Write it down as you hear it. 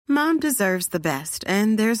Mom deserves the best,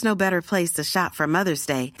 and there's no better place to shop for Mother's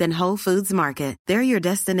Day than Whole Foods Market. They're your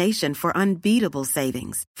destination for unbeatable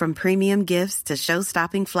savings, from premium gifts to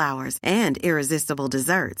show-stopping flowers and irresistible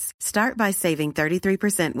desserts. Start by saving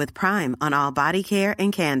 33% with Prime on all body care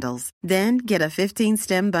and candles. Then get a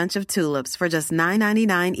 15-stem bunch of tulips for just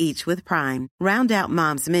 $9.99 each with Prime. Round out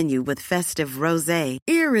Mom's menu with festive rosé,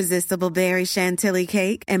 irresistible berry chantilly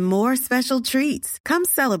cake, and more special treats. Come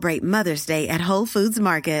celebrate Mother's Day at Whole Foods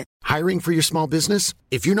Market. Hiring for your small business?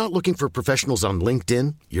 If you're not looking for professionals on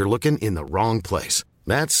LinkedIn, you're looking in the wrong place.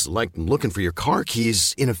 That's like looking for your car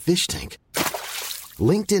keys in a fish tank.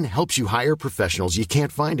 LinkedIn helps you hire professionals you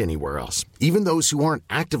can't find anywhere else, even those who aren't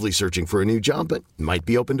actively searching for a new job but might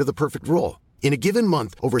be open to the perfect role. In a given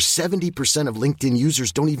month, over 70% of LinkedIn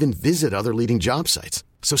users don't even visit other leading job sites.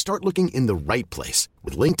 So start looking in the right place.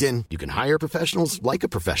 With LinkedIn, you can hire professionals like a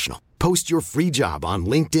professional. Post your free job on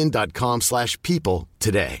linkedin.com/people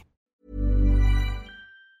today.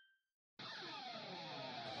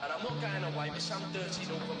 And I'm not going away with some dirty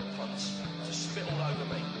northern cunts to spit all over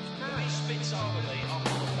me. If he spits over me, I'm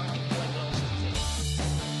not fucking going nasty.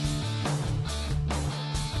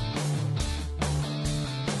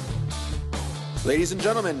 Ladies and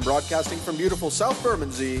gentlemen, broadcasting from beautiful South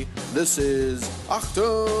Bermondsey, this is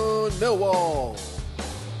Achtung Millwall.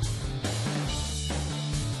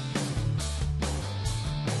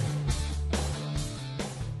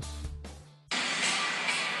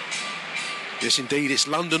 Yes, indeed, it's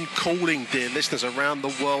London calling, dear listeners, around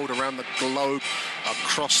the world, around the globe,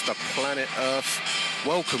 across the planet Earth.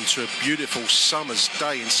 Welcome to a beautiful summer's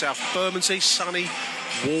day in South Bermondsey, sunny,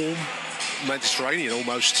 warm, Mediterranean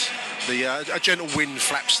almost. A gentle wind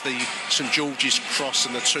flaps the St George's Cross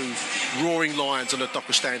and the two roaring lions on the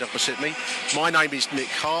docker stand opposite me. My name is Nick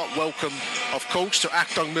Hart. Welcome, of course, to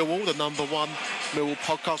Achtung Millwall, the #1 Millwall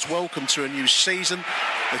podcast. Welcome to a new season.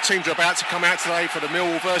 The teams are about to come out today for the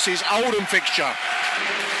Millwall versus Oldham fixture.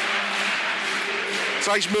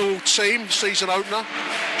 Today's Millwall team, season opener,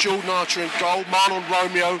 Jordan Archer in goal, Marlon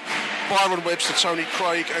Romeo, Byron Webster, Tony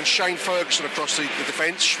Craig and Shane Ferguson across the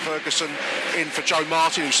defence. Ferguson in for Joe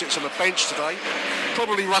Martin, who sits on the bench today.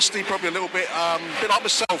 Probably rusty, probably a little bit like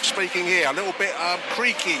myself speaking here, a little bit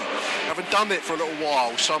creaky. Haven't done it for a little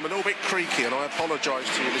while, so I'm a little bit creaky, and I apologise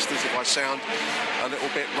to you listeners if I sound a little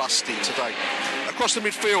bit rusty today. Across the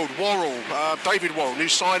midfield, Worrell, David Worrell, new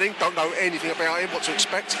signing, don't know anything about him, what to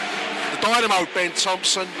expect. The Dynamo, Ben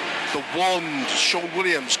Thompson. The Wand, Sean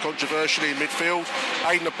Williams, controversially in midfield.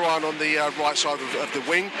 Aidan O'Brien on the right side of the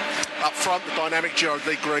wing. Up front, the dynamic Gerard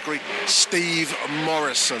Lee Gregory, Steve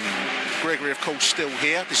Morrison. Gregory, of course, still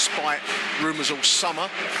here, despite rumours all summer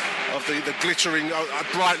of the glittering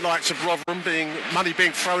bright lights of Rotherham, money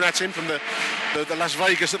being thrown at him from the Las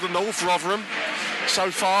Vegas of the North, Rotherham.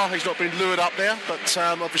 So far, he's not been lured up there, but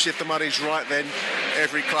obviously if the money's right, then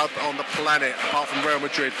every club on the planet, apart from Real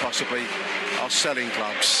Madrid possibly, are selling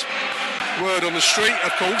clubs. Word on the street,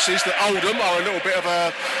 of course, is that Oldham are a little bit of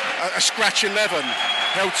a scratch 11,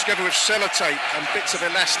 held together with sellotape and bits of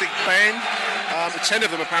elastic band. 10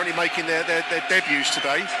 of them apparently making their debuts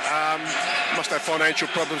today. Must have financial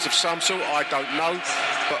problems of some sort, I don't know.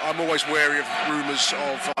 But I'm always wary of rumours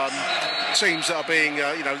of teams that are being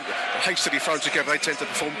hastily thrown together. They tend to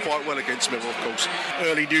perform quite well against Millwall, of course.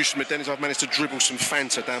 Early news from the Dennis, I've managed to dribble some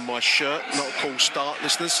Fanta down my shirt. Not a cool start,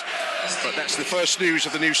 listeners. But that's the first news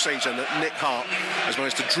of the new season, that Nick Hart has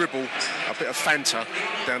managed to dribble a bit of Fanta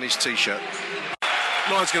down his T-shirt.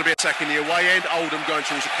 Lions going to be attacking the away end. Oldham going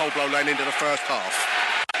towards the Cold Blow Lane into the first half.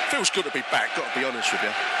 Feels good to be back, got to be honest with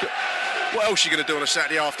you. What else are you going to do on a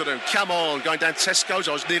Saturday afternoon? Come on, going down Tesco's.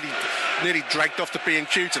 I was nearly dragged off to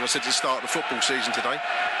B&Q till I said to start the football season today.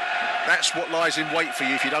 That's what lies in wait for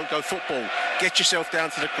you if you don't go football. Get yourself down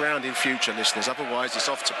to the ground in future, listeners. Otherwise, it's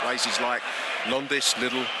off to places like Londis,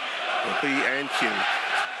 Lidl, or B&Q.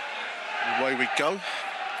 Away we go.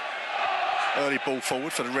 Early ball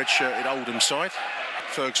forward for the red-shirted Oldham side.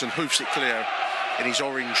 Ferguson hoofs it clear in his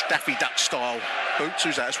orange Daffy Duck style boots.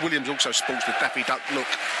 Who's that? It's Williams also sports the Daffy Duck look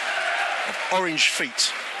of orange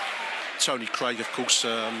feet. Tony Craig, of course,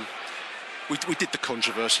 we did the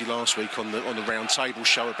controversy last week on the round table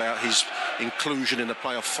show about his inclusion in the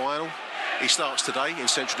playoff final. He starts today in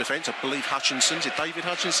central defence. I believe Hutchinson, is it David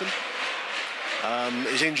Hutchinson,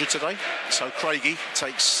 is injured today. So Craigie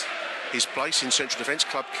takes his place in central defence,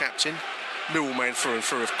 club captain. Millwall man through and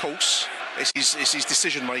through, of course. It's his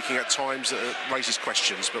decision making at times that raises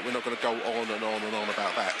questions, but we're not going to go on and on and on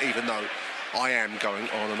about that, even though I am going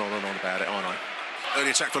on and on and on about it, aren't I?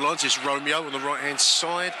 Early attack for Lions is Romeo on the right hand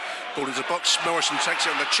side. Ball into the box. Morrison takes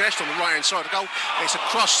it on the chest on the right hand side of the goal. It's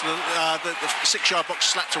across the 6-yard box,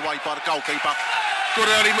 slapped away by the goalkeeper. Good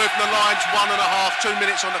early move from the Lions, 1.5, 2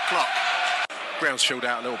 minutes on the clock. Ground's filled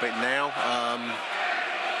out a little bit now.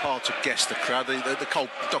 Hard to guess the crowd. The Cold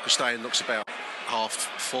Docker Stand looks about half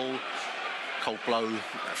full. Cold Blow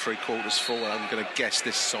at 3/4 full. I'm going to guess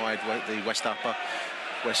this side, the West Upper,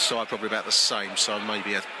 West side probably about the same. So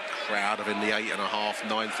maybe a crowd of in the 8.5,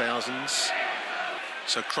 9,000s.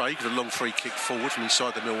 So Craig, the long free kick forward from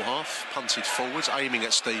inside the middle half, punted forwards, aiming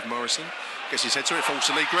at Steve Morrison. Gets his head to it, falls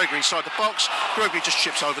to Lee Gregory inside the box. Gregory just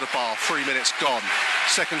chips over the bar. 3 minutes gone.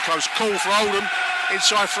 Second close call for Oldham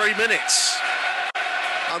inside 3 minutes.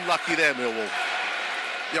 Unlucky there, Millwall.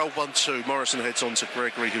 The old 1-2. Morrison heads on to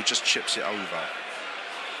Gregory, who just chips it over.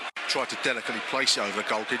 Tried to delicately place it over the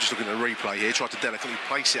goalkeeper. Just looking at the replay here. Tried to delicately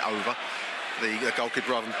place it over the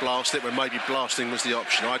goalkeeper rather than blast it, when maybe blasting was the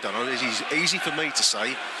option. I don't know. It's easy for me to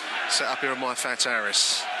say. Set up here on my fat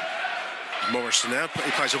Harris. Morrison now.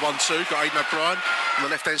 He plays a 1-2. Got Aidan O'Brien on the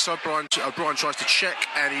left-hand side. O'Brien tries to check,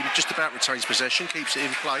 and he just about retains possession. Keeps it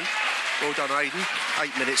in play. Well done, Aidan.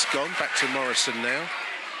 8 minutes gone. Back to Morrison now.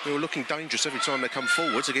 They were looking dangerous every time they come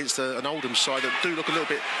forwards against an Oldham side that do look a little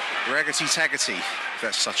bit raggedy-taggedy, if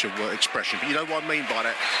that's such a word expression. But you know what I mean by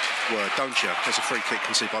that word, don't you? There's a free kick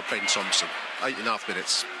conceded by Ben Thompson. 8.5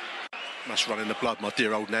 minutes. Must run in the blood. My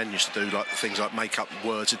dear old nan used to do like things like make up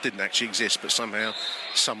words that didn't actually exist, but somehow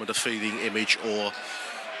summon a feeling, image or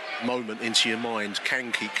moment into your mind.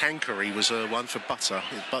 Cankery was one for butter,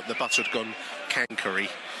 but the butter had gone cankery,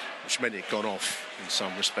 which meant it had gone off in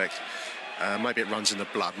some respect. Maybe it runs in the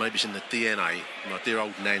blood, maybe it's in the DNA, my dear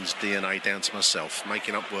old nan's DNA down to myself,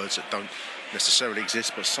 making up words that don't necessarily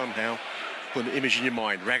exist, but somehow put an image in your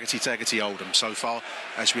mind. Raggedy-taggedy Oldham so far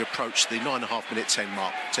as we approach the 9.5 minute 10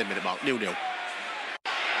 minute mark, 0-0.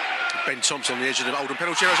 Ben Thompson on the edge of the Oldham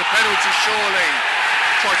penalty area. There's a penalty, surely.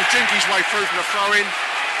 Tried to drink his way through from the throw-in.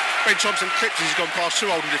 Ben Thompson clips as he's gone past two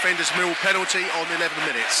Oldham defenders. Mill penalty on 11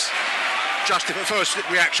 minutes. Just at first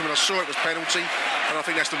reaction when I saw it was penalty, and I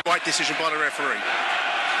think that's the right decision by the referee.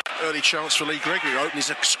 Early chance for Lee Gregory, opened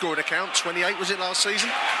his scored account, 28 was it last season?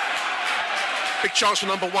 Big chance for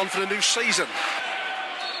number 1 for the new season.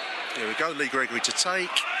 Here we go, Lee Gregory to take.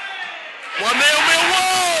 1-0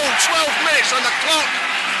 Millwall, 12 minutes on the clock.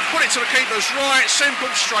 Put it to the keeper's right, simple,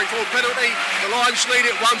 straightforward penalty. The Lions lead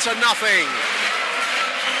it 1-0.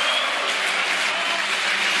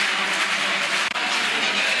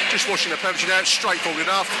 Just watching the penalty now, straightforward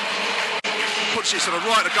enough. Puts it to the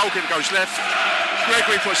right, the goalkeeper goes left.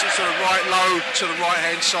 Gregory puts it to the right, low to the right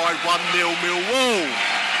hand side, 1-0 Millwall.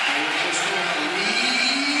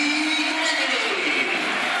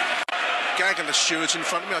 Gagging the stewards in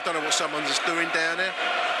front of me, I don't know what someone's doing down there.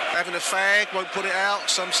 Having a fag, won't put it out,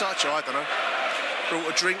 some such, I don't know. Brought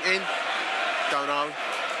a drink in, don't know.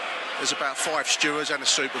 There's about 5 stewards and a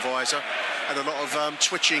supervisor, and a lot of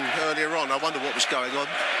twitching earlier on. I wonder what was going on.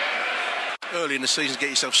 Early in the season, get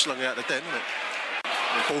yourself slung out of the den, isn't it?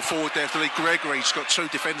 The ball forward there for Lee Gregory. He's got 2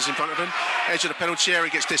 defenders in front of him. Edge of the penalty area,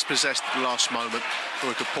 gets dispossessed at the last moment, or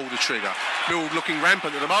he could pull the trigger. Mill looking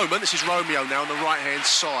rampant at the moment. This is Romeo now on the right-hand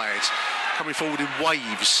side, coming forward in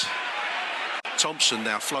waves. Thompson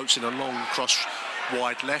now floats in a long cross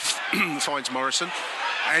wide left, finds Morrison.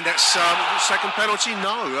 And that's second penalty,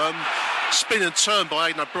 no. Spin and turn by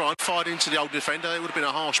Aidan O'Brien, fired into the old defender. It would have been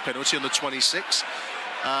a harsh penalty on the 26.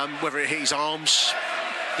 Whether it hit his arms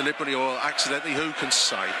deliberately or accidentally, who can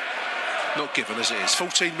say? Not given as it is.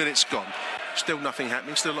 14 minutes gone. Still nothing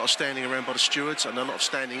happening. Still a lot of standing around by the stewards and a lot of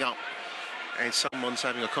standing up. And someone's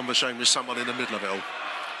having a conversation with someone in the middle of it all.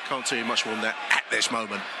 Can't tell you much more than that at this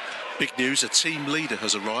moment. Big news, a team leader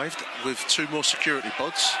has arrived with 2 more security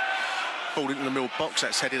pods. Ball into the Mill box,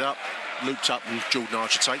 that's headed up, looped up, and Jordan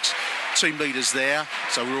Archer takes. Team leader's there,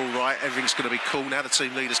 so we're all right. Everything's going to be cool now. The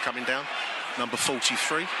team leader's coming down, number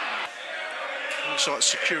 43. Looks like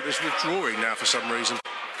security's withdrawing now for some reason.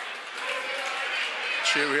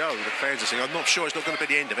 Cheerio, the fans are saying. I'm not sure it's not going to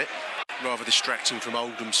be the end of it. Rather distracting from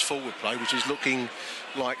Oldham's forward play, which is looking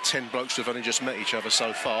like 10 blokes who have only just met each other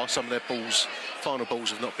so far. Some of their balls, final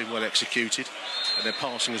balls, have not been well executed, and their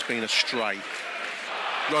passing has been astray.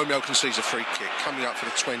 Romeo concedes a free kick coming up for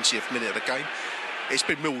the 20th minute of the game. It's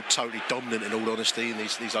been Mill totally dominant, in all honesty, in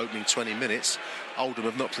these opening 20 minutes. Oldham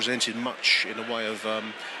have not presented much in the way of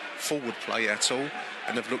forward play at all,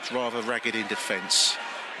 and have looked rather ragged in defence.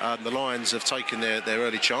 The Lions have taken their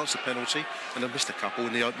early chance, the penalty, and have missed a couple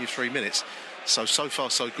in the opening 3 minutes. So far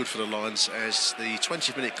so good for the Lions as the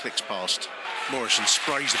 20 minute clicks past. Morrison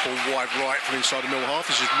sprays the ball wide right from inside the Mill half.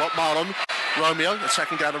 This is Marlon Romeo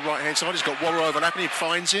attacking down the right hand side. He's got Warrer overlapping, he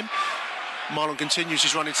finds him. Marlon continues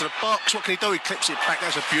his run into the box. What can he do? He clips it back.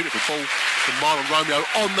 That's a beautiful ball from Marlon Romeo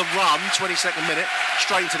on the run. 22nd minute,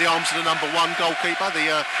 straight into the arms of the number 1 goalkeeper,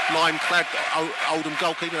 the lime-clad Oldham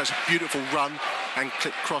goalkeeper. That's a beautiful run and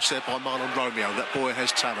clipped cross there by Marlon Romeo. That boy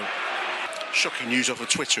has talent. Shocking news off of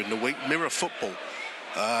Twitter in the week. Mirror Football,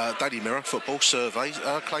 Daily Mirror Football survey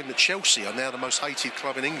claim that Chelsea are now the most hated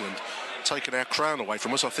club in England, taking our crown away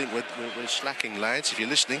from us. I think we're slacking, lads, if you're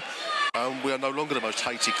listening. We are no longer the most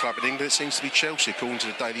hated club in England. It seems to be Chelsea, according to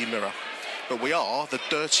the Daily Mirror. But we are the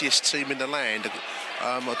dirtiest team in the land.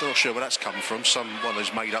 I'm not sure where that's come from. One of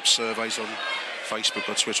those made-up surveys on Facebook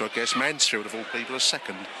or Twitter, I guess. Mansfield, of all people, are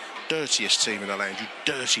second. Dirtiest team in the land, you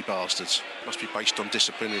dirty bastards. Must be based on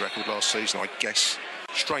disciplinary record last season, I guess.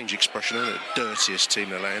 Strange expression, isn't it? Dirtiest team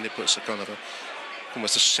in the land. It puts a kind of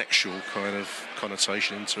almost a sexual kind of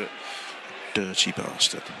connotation into it. Dirty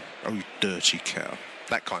bastard. Oh, you dirty cow.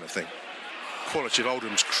 That kind of thing. Quality of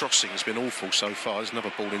Oldham's crossing has been awful so far. There's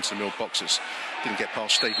another ball into the Mill boxes. Didn't get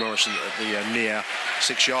past Steve Morrison at the near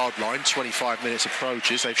 6-yard line. 25 minutes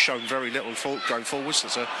approaches. They've shown very little going forwards.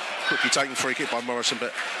 That's a quickly taken free kick by Morrison,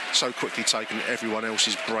 but so quickly taken everyone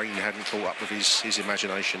else's brain hadn't caught up with his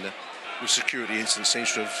imagination there. The security incident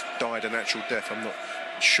seems to have died a natural death. I'm not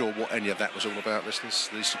sure what any of that was all about, listeners.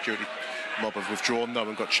 The security mob have withdrawn. No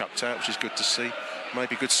one got chucked out, which is good to see.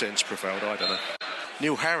 Maybe good sense prevailed, I don't know.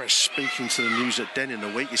 Neil Harris, speaking to the News at Den in the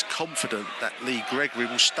week, is confident that Lee Gregory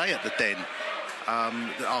will stay at the Den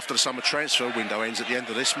after the summer transfer window ends at the end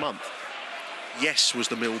of this month. Yes, was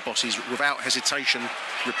the Mill boss's, without hesitation,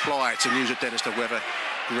 reply to News at Den as to whether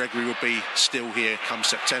Gregory will be still here come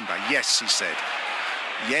September. Yes, he said.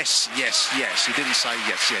 Yes, yes, yes. He didn't say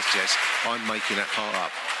yes, yes, yes. I'm making that part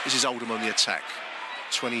up. This is Oldham on the attack.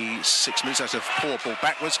 26 minutes. That's a poor ball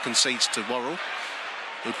backwards. Concedes to Worrell,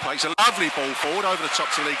 who plays a lovely ball forward over the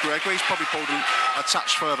top to Lee Gregory. He's probably pulled a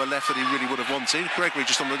touch further left than he really would have wanted. Gregory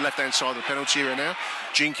just on the left-hand side of the penalty area now,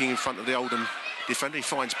 jinking in front of the Oldham defender. He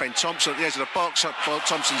finds Ben Thompson at the edge of the box.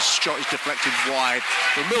 Thompson's shot is deflected wide.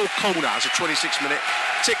 The Mill corner as a 26-minute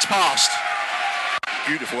ticks past.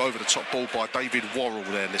 Beautiful over-the-top ball by David Worrell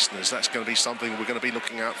there, listeners. That's going to be something we're going to be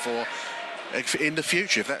looking out for in the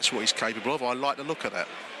future, if that's what he's capable of. I like the look of that.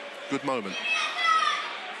 Good moment.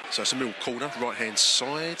 So it's a Mill corner, right-hand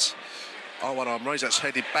side. One arm raised, that's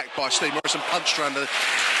headed back by Steve Morrison, punched around the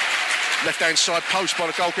left-hand side post by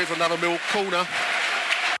the goalkeeper for another Mill corner.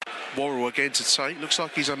 Worrell again to take. Looks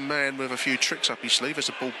like he's a man with a few tricks up his sleeve. As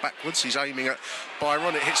a ball backwards, he's aiming at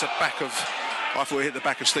Byron. It hits the back of... I thought it hit the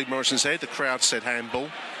back of Steve Morrison's head. The crowd said handball.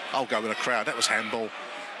 I'll go with the crowd. That was handball.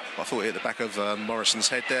 I thought it hit the back of Morrison's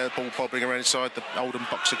head there. Ball bobbling around inside the Oldham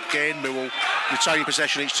box again. Millwall retaining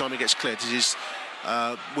possession each time it gets cleared. This is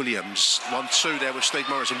Williams. 1-2 there with Steve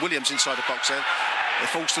Morrison. Williams inside the box there. It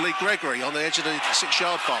falls to Lee Gregory on the edge of the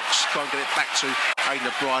 6-yard box. Try and get it back to Aidan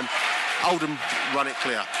O'Brien. Oldham run it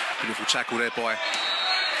clear. Beautiful tackle there by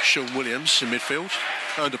Sean Williams in midfield.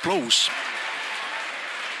 Earned applause.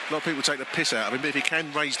 A lot of people take the piss out of him, but if he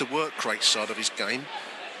can raise the work rate side of his game,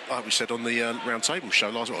 like we said on the round table show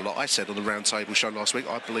last week, I said on the round table show last week,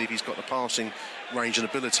 I believe he's got the passing range and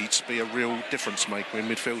ability to be a real difference maker in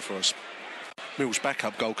midfield for us. Mill's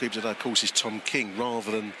backup goalkeeper today, of course, is Tom King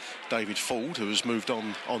rather than David Ford, who has moved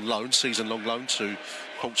on loan, season-long loan to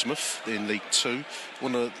Portsmouth in League 2. I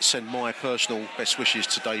want to send my personal best wishes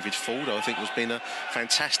to David Ford, who I think has been a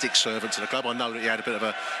fantastic servant to the club. I know that he had a bit of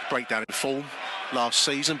a breakdown in form last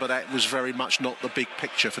season, but that was very much not the big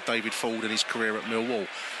picture for David Ford in his career at Millwall.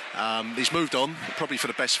 He's moved on, probably for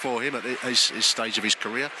the best for him at his stage of his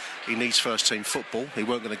career. He needs first-team football. He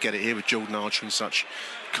weren't going to get it here with Jordan Archer in such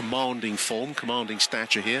commanding form, commanding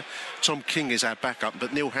stature here. Tom King is our backup,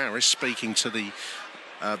 but Neil Harris, speaking to the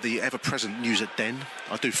ever-present News at Den,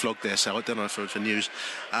 I do flog there, so I don't know if it's for news.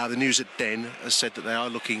 The News at Den has said that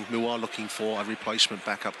Mill are looking for a replacement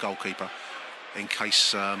backup goalkeeper in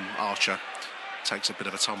case Archer takes a bit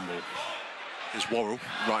of a tumble. There's Worrell,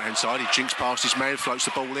 right-hand side. He jinks past his man, floats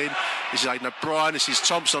the ball in. This is Aidan O'Brien. This is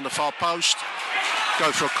Thompson on the far post. Go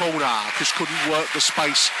for a corner. Just couldn't work the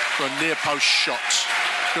space for a near-post shot.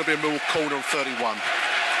 It's going to be a Mill corner on 31.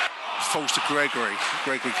 Falls to Gregory.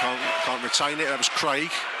 Gregory can't retain it. That was Craig.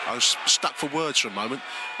 I was stuck for words for a moment.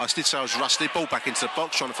 I did say I was rusty. Ball back into the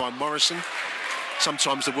box, trying to find Morrison.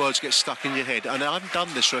 Sometimes the words get stuck in your head. And I haven't done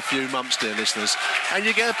this for a few months, dear listeners. And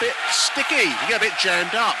you get a bit sticky. You get a bit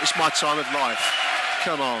jammed up. It's my time of life.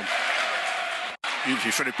 Come on.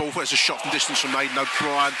 Beautifully threaded ball. There's a shot from distance from Aidan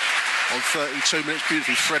O'Brien on 32 minutes.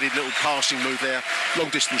 Beautifully threaded little passing move there. Long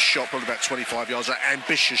distance shot, probably about 25 yards. An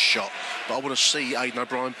ambitious shot. But I want to see Aidan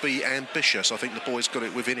O'Brien be ambitious. I think the boy's got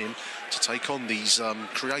it within him to take on these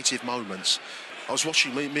creative moments. I was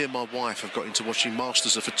watching, me and my wife have got into watching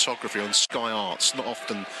Masters of Photography on Sky Arts. Not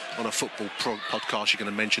often on a football podcast you're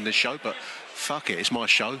going to mention this show, but fuck it, it's my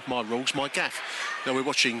show, my rules, my gaff. Now we're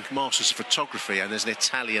watching Masters of Photography, and there's an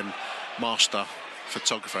Italian master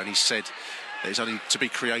photographer, and he said that it's only to be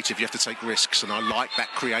creative you have to take risks, and I like that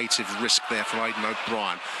creative risk there from Aidan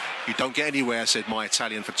O'Brien. You don't get anywhere, said my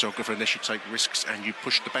Italian photographer, unless you take risks and you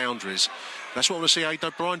push the boundaries. That's what I want to see Aidan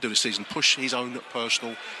O'Brien do this season, push his own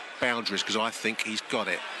personal boundaries, because I think he's got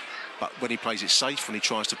it. But when he plays it safe, when he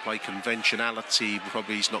tries to play conventionality,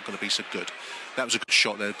 probably he's not going to be so good. That was a good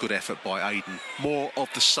shot there, a good effort by Aidan. More of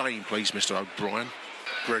the same, please, Mr. O'Brien.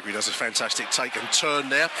 Gregory does a fantastic take and turn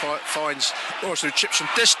there, finds Morrison, who chips from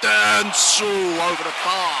distance, over the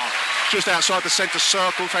bar, just outside the centre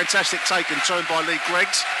circle. Fantastic take and turn by Lee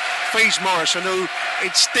Greggs. Feeds Morrison, who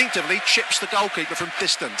instinctively chips the goalkeeper from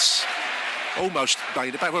distance. Almost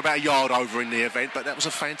made it back. We're about a yard over in the event, but that was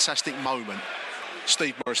a fantastic moment.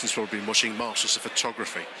 Steve Morrison's probably been watching Masters of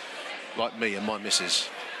Photography, like me and my missus.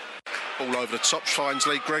 All over the top, finds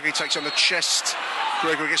Lee Gregory, takes on the chest.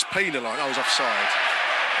 Gregory gets penalised. Oh, it was offside.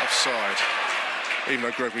 Offside. Even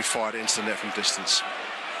though Gregory fired it into the net from distance.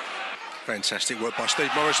 Fantastic work by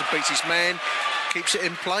Steve Morrison, beats his man, keeps it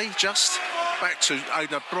in play, just. Back to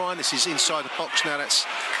Aidan O'Brien. This is inside the box now. That's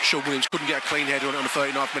Sean Williams. Couldn't get a clean header on it on the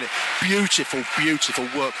 39th minute. Beautiful, beautiful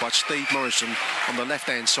work by Steve Morrison on the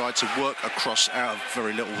left-hand side to work across out of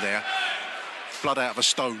very little there. Blood out of a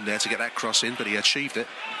stone there to get that cross in, but he achieved it.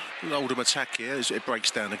 Oldham attack here as it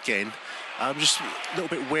breaks down again. I'm just a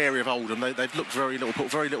little bit wary of Oldham. They've looked very little,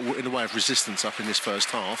 put very little in the way of resistance up in this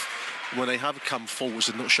first half. When they have come forwards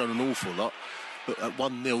and not shown an awful lot. But at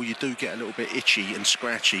 1-0 you do get a little bit itchy and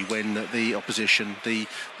scratchy when the opposition, the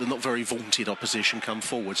not very vaunted opposition, come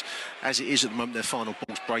forwards. As it is at the moment, their final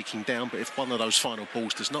ball's breaking down, but if one of those final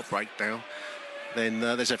balls does not break down, then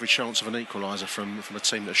there's every chance of an equaliser from a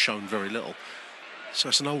team that's shown very little. So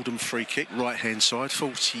it's an Oldham free kick, right-hand side,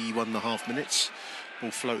 41.5 minutes. Ball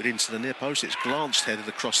floated into the near post. It's glanced headed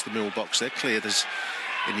across the middle box there, cleared as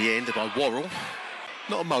in the end by Worrell.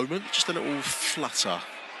 Not a moment, just a little flutter.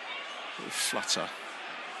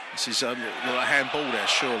 This is a handball there,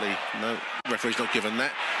 surely. No, referee's not given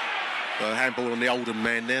that. A handball on the Oldham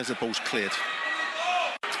man there as the ball's cleared.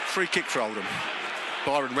 Free kick for Oldham.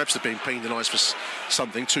 Byron Webster being penalised for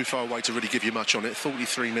something, too far away to really give you much on it.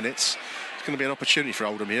 43 minutes. It's going to be an opportunity for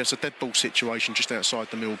Oldham here. It's a dead ball situation just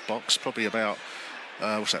outside the middle box, probably about,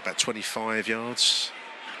 about 25 yards.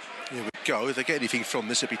 Here we go. If they get anything from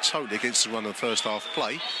this, it'd be totally against the run of the first half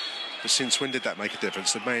play. But since when did that make a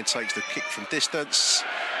difference? The man takes the kick from distance,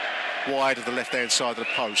 wide of the left-hand side of the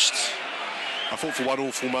post. I thought for one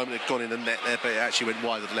awful moment it had gone in the net there, but it actually went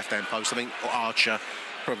wide of the left-hand post. I think Archer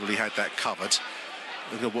probably had that covered.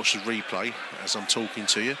 I'm going to watch the replay as I'm talking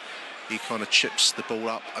to you. He kind of chips the ball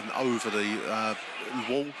up and over the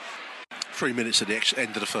wall. 3 minutes at the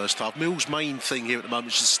end of the first half. Mill's main thing here at the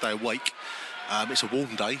moment is just to stay awake. It's a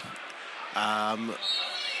warm day.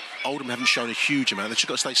 Oldham haven't shown a huge amount. They've just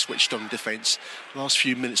got to stay switched on in defence. The last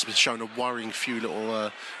few minutes have shown a worrying few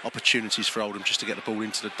little opportunities for Oldham just to get the ball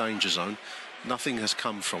into the danger zone. Nothing has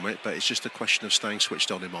come from it, but it's just a question of staying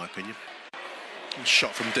switched on, in my opinion.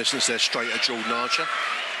 Shot from distance there, straight at Jordan Archer,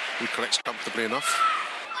 who collects comfortably enough.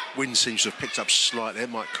 Wind seems to have picked up slightly. It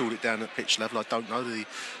might cool it down at pitch level. I don't know. The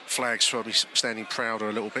flag's probably standing prouder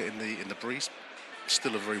a little bit in the breeze.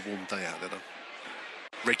 Still a very warm day out there, though.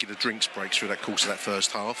 Regular drinks breaks through that course of that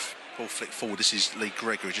first half. Ball flick forward. This is Lee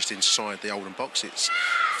Gregory just inside the Oldham box. It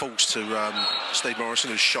falls to Steve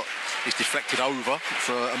Morrison, whose shot is deflected over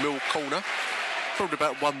for a Mill corner. Probably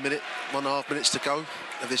about 1.5 minutes to go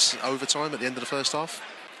of this overtime at the end of the first half.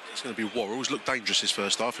 It's going to be Worrell, who's looked dangerous this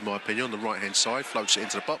first half, in my opinion, on the right-hand side. Floats it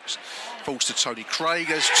into the box. Falls to Tony Craig.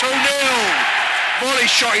 There's 2-0! Volley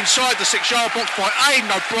shot inside the 6-yard box by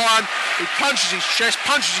Aidan O'Brien, who punches his chest,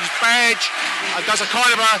 punches his badge, and does a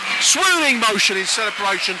kind of a swooning motion in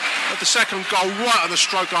celebration of the second goal right on the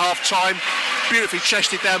stroke of half-time. Beautifully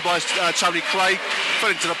chested down by Tony Craig.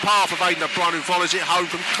 Fell into the path of Aidan O'Brien, who volleys it home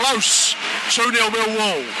from close. 2-0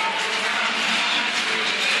 Millwall.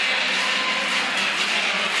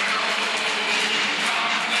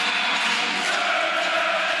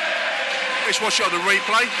 Let's watch it on the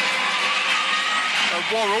replay.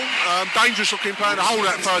 Worrell, dangerous looking player to hold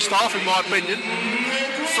that first half, in my opinion.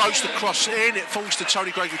 Floats the cross in, it falls to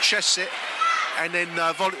Tony Craig, who chests it, and then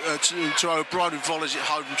to O'Brien, who volleys it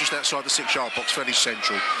home from just outside the 6-yard box, fairly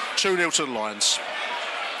central. 2-0 to the Lions.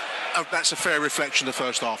 That's a fair reflection of the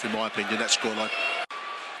first half, in my opinion, that scoreline.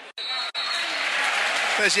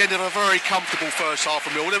 there's the end of a very comfortable first half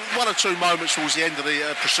of Millwall. There were one or two moments towards the end of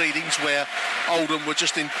the proceedings where Oldham were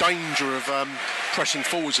just in danger of pressing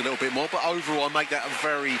forwards a little bit more, but overall I make that a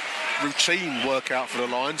very routine workout for the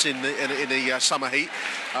Lions in the summer heat.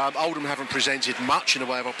 Oldham haven't presented much in the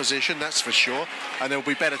way of opposition, that's for sure, and there will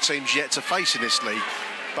be better teams yet to face in this league.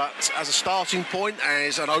 But as a starting point,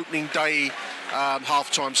 as an opening day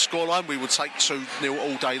half-time scoreline, we would take 2-0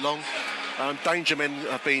 all day long. Danger men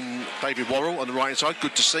have been David Worrell on the right-hand side,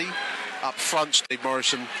 good to see. Up front, Steve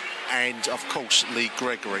Morrison and, of course, Lee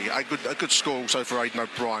Gregory. A good score also for Aidan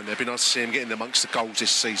O'Brien. It'd be nice to see him getting amongst the goals this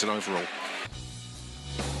season overall.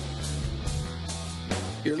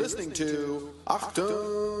 You're listening to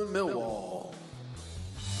Achtung Millwall.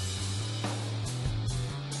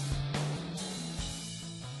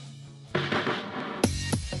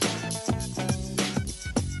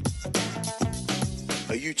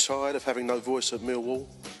 Are you tired of having no voice at Millwall?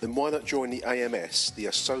 Then why not join the AMS, the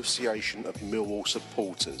Association of Millwall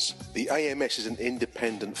Supporters? The AMS is an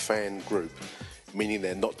independent fan group, meaning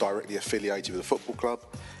they're not directly affiliated with a football club,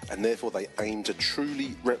 and therefore they aim to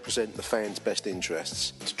truly represent the fans' best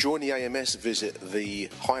interests. To join the AMS, visit the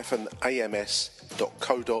 -ams.co.uk,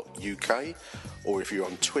 or if you're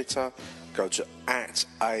on Twitter, go to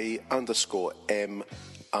 @A_M_S_group,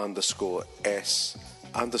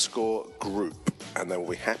 and they will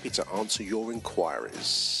be happy to answer your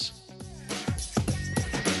inquiries.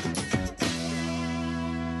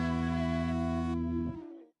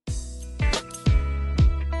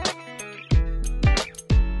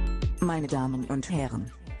 Meine Damen und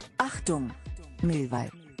Herren, Achtung,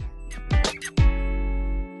 Millwall.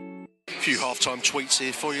 A few half-time tweets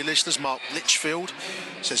here for you listeners. Mark Litchfield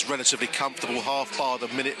says relatively comfortable half bar the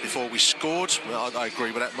minute before we scored. Well, I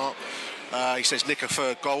agree with that, Mark. He says nick a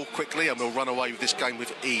third goal quickly and we'll run away with this game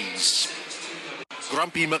with ease.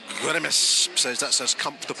 Grumpy McGrimus says that's as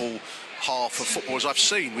comfortable half of football as I've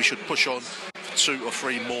seen. We should push on for 2 or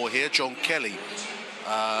 3 more here. John Kelly,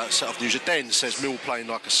 set off News at Den, says Mill playing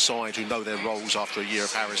like a side who know their roles after a year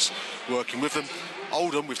of Harris working with them.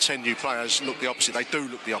 Oldham with 10 new players look the opposite. They do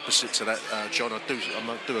look the opposite to that, John. I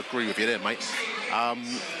do agree with you there, mate.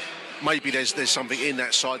 Maybe there's something in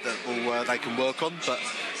that side that they can work on, but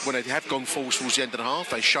when they have gone forwards towards the end of the half,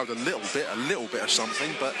 they showed a little bit of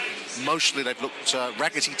something, but mostly they've looked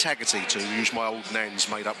raggedy-taggedy, to use my old nan's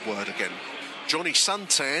made-up word again. Johnny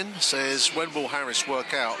Suntan says, when will Harris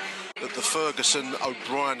work out that the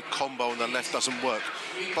Ferguson-O'Brien combo on the left doesn't work?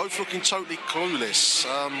 Both looking totally clueless.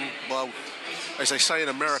 Well, as they say in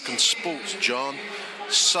American sports, John,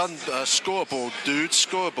 scoreboard, dude,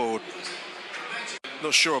 scoreboard.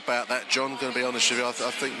 Not sure about that, John, going to be honest with you. I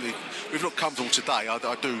think we've looked comfortable today. I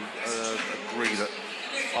do agree that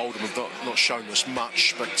Oldham have not shown us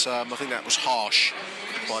much, but I think that was harsh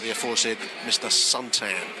by the aforesaid Mr.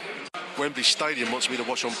 Suntan. Wembley Stadium wants me to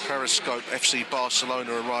watch on Periscope FC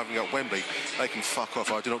Barcelona arriving at Wembley. They can fuck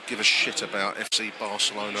off. I do not give a shit about FC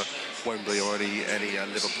Barcelona, Wembley, or any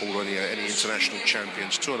Liverpool or any international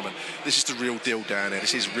champions tournament. This is the real deal down there.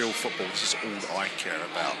 This is real football. This is all I care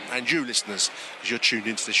about. And you listeners, because you're tuned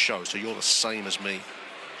into this show, so you're the same as me.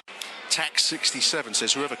 Tax67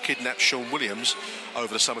 says, whoever kidnapped Sean Williams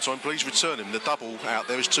over the summertime, please return him. The double out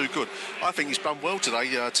there is too good. I think he's done well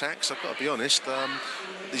today, Tax. I've got to be honest.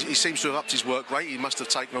 He seems to have upped his work rate. He must have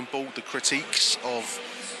taken on board the critiques of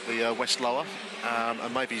the West Lower,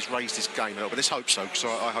 and maybe he's raised his game a little bit. Let's hope so, because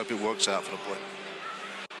I hope it works out for the boy.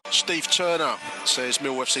 Steve Turner says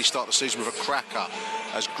Mill FC start the season with a cracker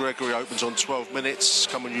as Gregory opens on 12 minutes.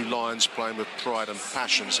 Come on, you Lions, playing with pride and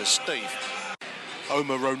passion, says Steve.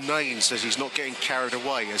 Omar Ronayne says he's not getting carried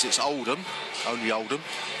away as it's Oldham, only Oldham,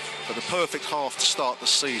 but the perfect half to start the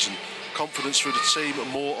season. Confidence through the team,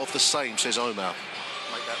 more of the same, says Omar.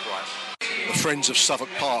 Make that right. The Friends of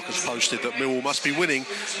Southwark Park has posted that Millwall must be winning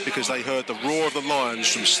because they heard the roar of the Lions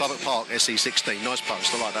from Southwark Park SE16. Nice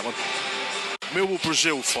post, I like that one. Millwall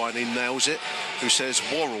Brazil finally nails it, who says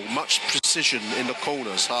Worrell, much precision in the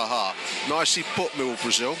corners, ha. Nicely put, Millwall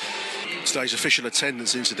Brazil. Today's official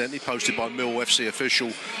attendance, incidentally, posted by Millwall FC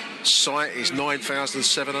official site, is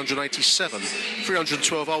 9,787.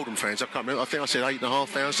 312 Oldham fans. I can't remember. I think I said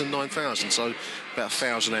 8,500, 9,000. So about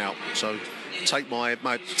 1,000 out. So take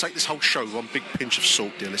this whole show with one big pinch of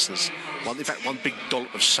salt, dear listeners. In fact, one big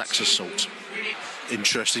dollop of Saxa salt.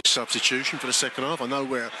 Interesting substitution for the second half. I know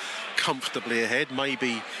we're comfortably ahead.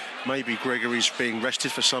 Maybe Gregory's being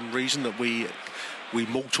rested for some reason that we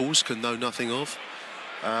mortals can know nothing of.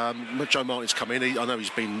 Joe Martin's come in. I know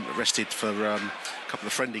he's been rested for a couple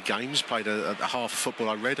of friendly games. Played a half of football,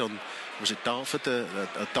 I read, on, was it Dartford,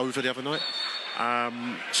 Dover the other night.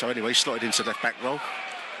 So anyway, slotted into left back role.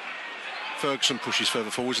 Ferguson pushes further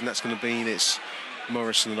forwards, and that's going to mean it's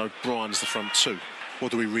Morrison and O'Brien as the front two.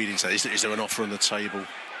 What do we read into that? Is there an offer on the table?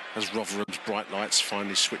 Has Rotherham's bright lights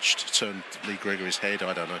finally switched, turned Lee Gregory's head?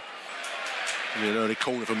 I don't know. An early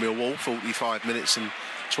corner for Millwall, 45 minutes and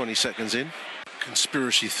 20 seconds in.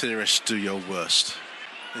 Conspiracy theorists, do your worst.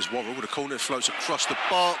 There's Worrell with a corner that floats across the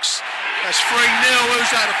box. That's 3-0. Who's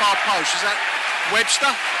that at the far post? Is that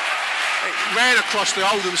Webster? It ran across the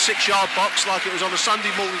Oldham 6-yard box like it was on a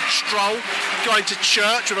Sunday morning stroll, going to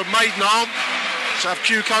church with a maiden aunt to have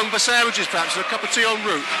cucumber sandwiches perhaps and a cup of tea en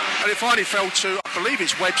route. And it finally fell to, I believe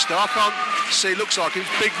it's Webster. I can't see, it looks like him.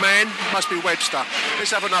 Big man, must be Webster.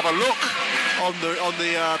 Let's have another look on the old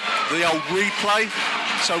replay.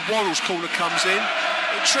 So Worrell's corner comes in.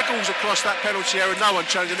 It trickles across that penalty area. No one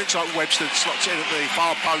challenged. It looks like Webster slots in at the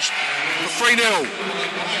far post for 3-0.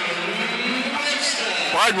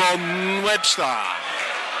 Byron Webster.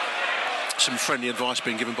 Some friendly advice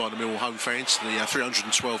being given by the Millwall home fans to the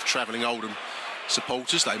 312 travelling Oldham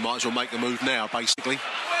supporters. They might as well make the move now, basically,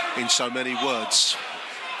 in so many words.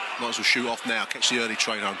 Might as well shoot off now, catch the early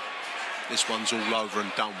train home. This one's all over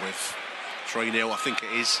and done with. 3-0, I think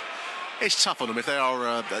it is. It's tough on them if they are,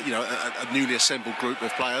 a newly assembled group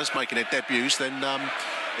of players making their debuts. Then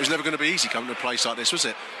it was never going to be easy coming to a place like this, was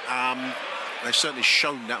it? They've certainly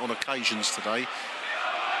shown that on occasions today.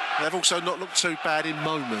 They've also not looked too bad in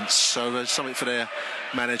moments, so there's something for their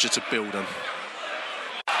manager to build on.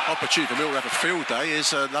 Opportunity for Millwall to have a field day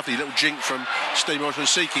is a lovely little jink from Steve Morrison,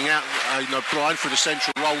 seeking out O'Brien for the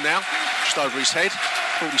central role now, just over his head.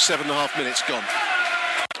 47.5 minutes gone.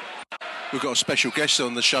 We've got a special guest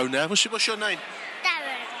on the show now. What's your name?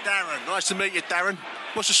 Darren. Darren. Nice to meet you, Darren.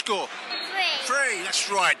 What's the score? 3. 3.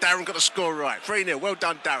 That's right. Darren got the score right. 3-0. Well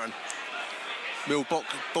done, Darren. Mill ball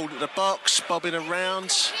at the box, bobbing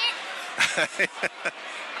around. There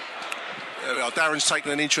we are. Darren's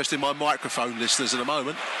taking an interest in my microphone listeners at the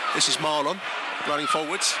moment. This is Marlon running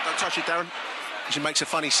forwards. Don't touch it, Darren, because it makes a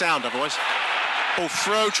funny sound otherwise. Ball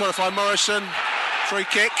through, trying to find Morrison. Free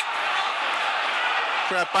kick.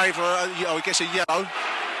 Crowd baying for, I guess, a yellow.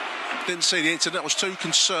 Didn't see the incident. I was too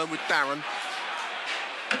concerned with Darren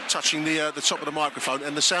touching the top of the microphone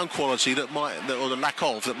and the sound quality that might, or the lack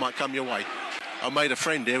of, that might come your way. I made a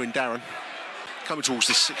friend here in Darren. Coming towards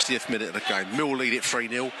the 60th minute of the game. Mill lead it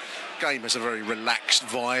 3-0. Game has a very relaxed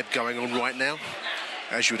vibe going on right now.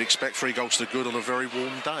 As you would expect, 3 goals to good on a very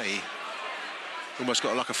warm day. Almost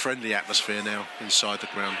got like a friendly atmosphere now inside the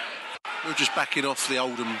ground. We're just backing off the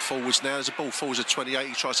Oldham forwards now. There's a ball forwards at 28.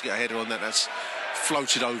 He tries to get a header on that. That's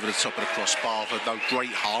floated over the top of the crossbar for no great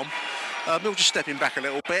harm. Mill just stepping back a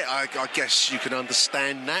little bit. I guess you can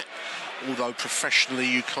understand that. Although professionally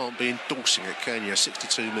you can't be endorsing it, can you?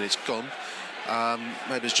 62 minutes gone.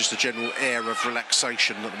 Maybe it's just a general air of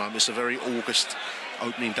relaxation at the moment. It's a very August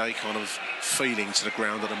opening day kind of feeling to the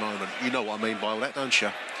ground at the moment. You know what I mean by all that, don't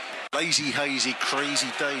you? Lazy, hazy, crazy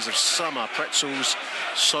days of summer, pretzels,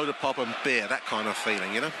 soda pop and beer, that kind of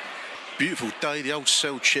feeling, you know. Beautiful day. The old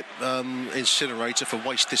cell chip incinerator for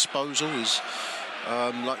waste disposal is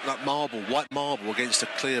like marble, white marble against a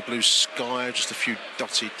clear blue sky, just a few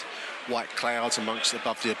dotted white clouds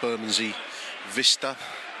above the Bermondsey vista.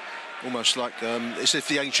 Almost like as if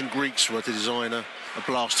the ancient Greeks were to design a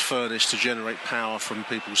blast furnace to generate power from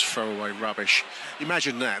people's throwaway rubbish.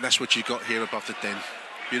 Imagine that. That's what you got here above the den.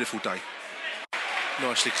 Beautiful day.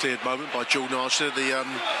 Nicely cleared moment by Jordan Archer. The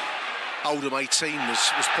Oldham 18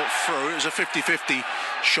 was put through. It was a 50-50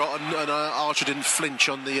 shot, and Archer didn't flinch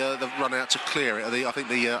on the run out to clear it. I think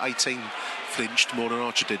the 18 flinched more than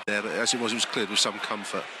Archer did there, but as it was cleared with some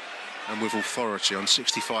comfort and with authority on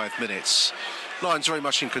 65 minutes. Lions very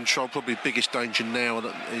much in control. Probably biggest danger now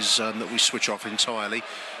is that we switch off entirely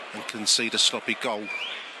and concede a sloppy goal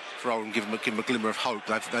for Oldham, give them a glimmer of hope.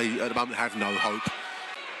 They at the moment have no hope.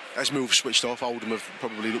 As Mill switched off, Oldham have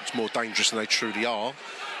probably looked more dangerous than they truly are.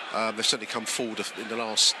 They've certainly come forward in the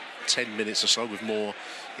last 10 minutes or so with more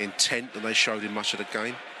intent than they showed in much of the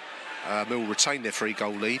game. Mill retain their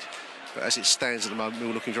 3-goal lead, but as it stands at the moment,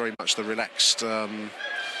 Mill looking very much the relaxed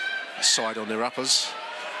side on their uppers,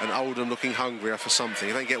 and Oldham looking hungrier for something.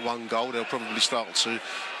 If they get 1 goal, they'll probably start to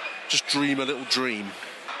just dream a little dream.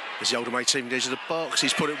 As the Oldham 18 goes to the box,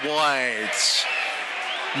 he's put it wide.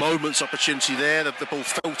 Moments opportunity there. The ball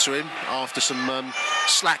fell to him after some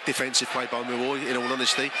slack defensive play by Mill. In all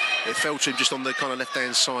honesty, it fell to him just on the kind of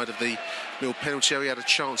left-hand side of the Mill penalty area. He had a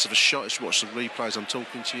chance of a shot. Just watch the replays. I'm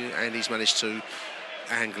talking to you, and he's managed to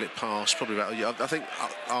angle it past. Probably about a yard. I think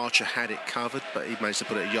Archer had it covered, but he managed to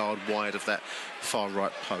put it a yard wide of that far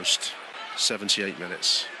right post. 78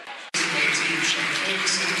 minutes.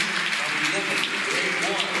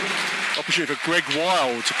 Opportunity for Greg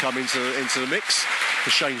Wild to come into the mix for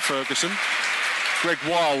Shane Ferguson. Greg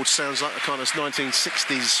Wild sounds like a kind of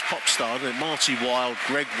 1960s pop star, doesn't it? Marty Wild,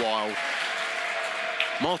 Greg Wild.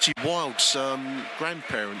 Marty Wild's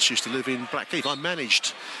grandparents used to live in Blackheath. I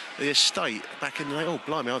managed the estate back in the... Oh,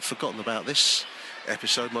 blimey, I'd forgotten about this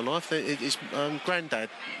episode of my life. His granddad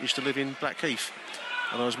used to live in Blackheath,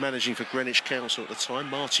 and I was managing for Greenwich Council at the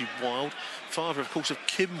time. Marty Wild, father, of course, of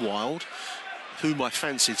Kim Wild, whom I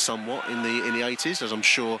fancied somewhat in the 80s, as I'm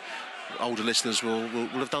sure older listeners will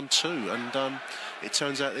have done too. And it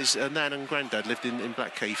turns out his nan and granddad lived in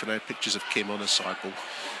Blackheath, and they had pictures of Kim on a sideboard.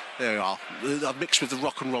 There you are. I've mixed with the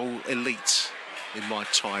rock and roll elite in my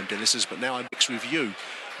time, dear listeners, but now I mix with you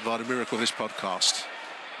via the miracle of this podcast.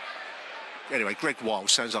 Anyway, Greg Wild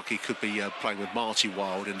sounds like he could be playing with Marty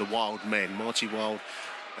Wild in the Wild Men. Marty Wild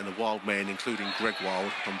and the Wild Men, including Greg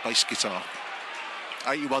Wild, on bass guitar.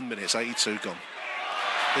 81 minutes, 82 gone.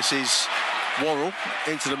 This is Worrell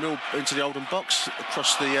into the Oldham box,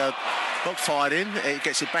 across the box, fired in. It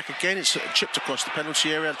gets it back again. It's chipped across the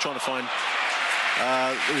penalty area, trying to find...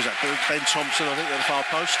 who was that? Ben Thompson, I think, at the far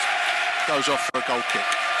post. Goes off for a goal kick.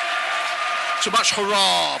 So much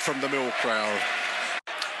hurrah from the Mill crowd.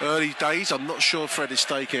 Early days, I'm not sure Fred is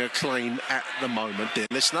staking a claim at the moment, dear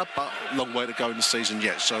listener, but long way to go in the season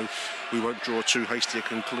yet, so we won't draw too hasty a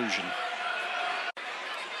conclusion.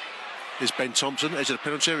 Here's Ben Thompson, edge of the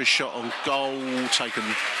penalty area, shot on goal, taken,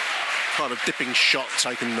 kind of dipping shot,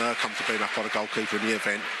 taken comfortably enough by the goalkeeper in the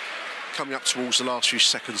event. Coming up towards the last few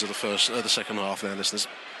seconds of the second half now, listeners.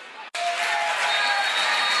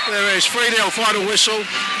 There it is, 3-0 final whistle.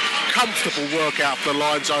 Comfortable work out for the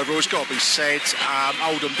Lions overall, it's got to be said.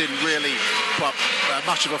 Oldham didn't really put up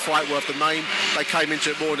much of a fight worth the name. They came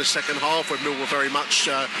into it more in the second half when Mill were very much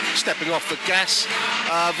stepping off the gas.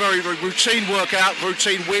 Very, very routine workout,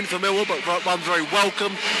 routine win for Millwall, but one very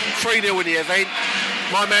welcome. 3-0 in the event.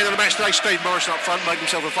 My man on the match today, Steve Morrison up front, made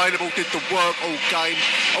himself available, did the work all game.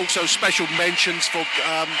 Also special mentions for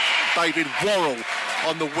David Worrell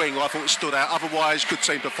on the wing. I thought it stood out. Otherwise, good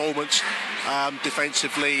team performance.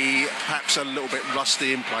 Defensively, perhaps a little bit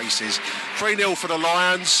rusty in places. 3-0 for the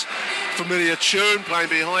Lions. Familiar tune playing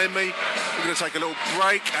behind me. We're going to take a little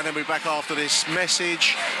break and then we'll be back after this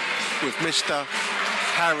message with Mr.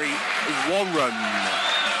 Harry Warren.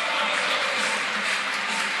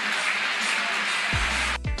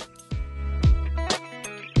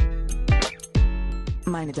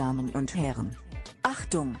 Meine Damen und Herren,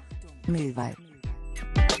 Achtung, Millwall.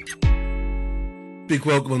 Big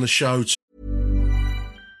welcome on the show.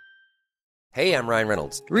 Hey, I'm Ryan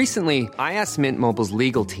Reynolds. Recently, I asked Mint Mobile's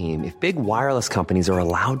legal team if big wireless companies are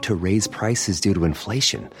allowed to raise prices due to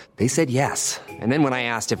inflation. They said yes. And then when I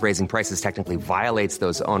asked if raising prices technically violates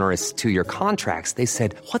those onerous 2-year contracts, they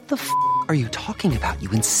said, "What the f*** are you talking about,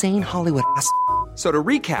 you insane Hollywood ass?" So to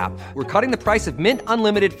recap, we're cutting the price of Mint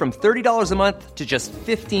Unlimited from $30 a month to just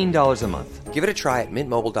 $15 a month. Give it a try at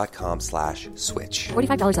mintmobile.com/switch.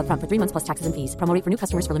 $45 up front for 3 months plus taxes and fees. Promo rate for new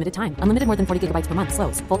customers for limited time. Unlimited more than 40 gigabytes per month.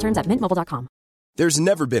 Slows full terms at mintmobile.com. There's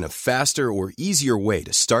never been a faster or easier way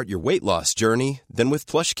to start your weight loss journey than with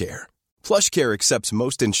PlushCare. PlushCare accepts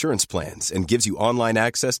most insurance plans and gives you online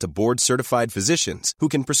access to board-certified physicians who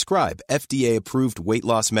can prescribe FDA-approved weight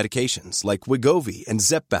loss medications like Wegovy and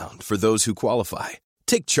Zepbound for those who qualify.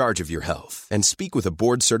 Take charge of your health and speak with a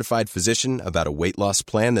board-certified physician about a weight loss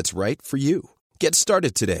plan that's right for you. Get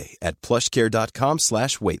started today at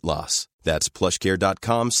plushcare.com/weight-loss. That's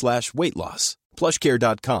plushcare.com/weight-loss.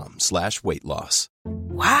 plushcare.com/weight-loss.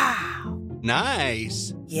 Wow.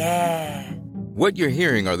 Nice. Yeah. What you're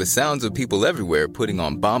hearing are the sounds of people everywhere putting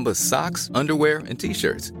on Bombas socks, underwear, and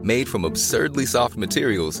T-shirts made from absurdly soft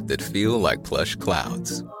materials that feel like plush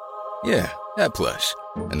clouds. Yeah, that plush.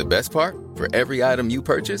 And the best part? For every item you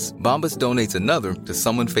purchase, Bombas donates another to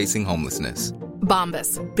someone facing homelessness.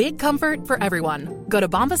 Bombas. Big comfort for everyone. Go to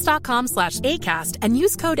bombas.com/ACAST and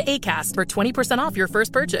use code ACAST for 20% off your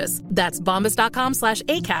first purchase. That's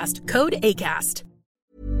bombas.com/ACAST. Code ACAST.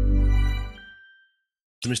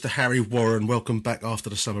 Mr. Harry Warren, welcome back after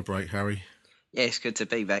the summer break, Harry. Yeah, it's good to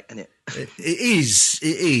be back, isn't it? It is.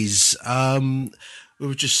 We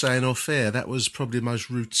were just saying off air, that was probably the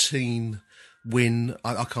most routine win.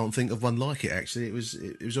 I can't think of one like it, actually. It was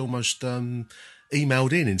almost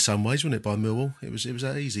emailed in some ways, wasn't it, by Millwall? It was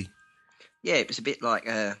that easy. Yeah, it was a bit like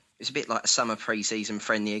a summer pre-season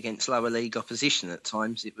friendly against lower league opposition at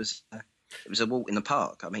times. It was a walk in the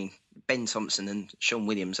park. I mean, Ben Thompson and Sean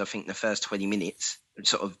Williams, I think the first 20 minutes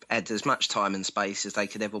sort of had as much time and space as they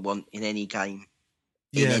could ever want in any game,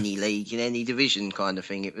 in any league, in any division kind of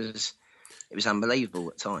thing. It was unbelievable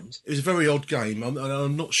at times. It was a very odd game.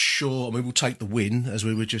 I'm not sure. I mean, we'll take the win, as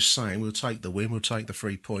we were just saying. We'll take the win. We'll take the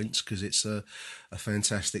 3 points because it's a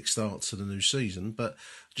fantastic start to the new season. But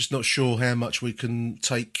just not sure how much we can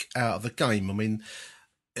take out of the game. I mean,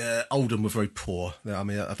 Oldham were very poor. I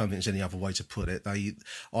mean, I don't think there's any other way to put it.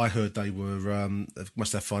 I heard they were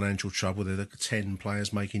must have financial trouble. There were 10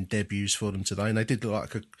 players making debuts for them today, and they did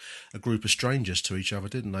look like a group of strangers to each other,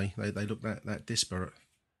 didn't they? They looked that disparate.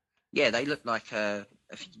 Yeah, they look like,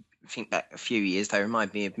 if you think back a few years, they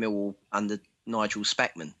remind me of Millwall under Nigel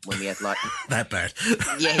Spackman when we had like... that bad?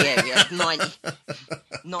 Yeah, we had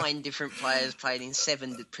 9 different players playing in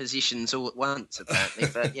 7 positions all at once, apparently.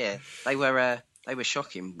 But yeah, they were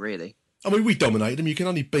shocking, really. I mean, we dominated them. You can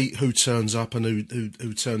only beat who turns up and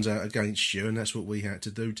who turns out against you, and that's what we had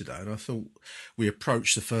to do today. And I thought we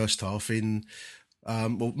approached the first half in...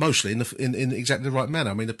 mostly in exactly the right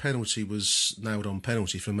manner. I mean, the penalty was nailed on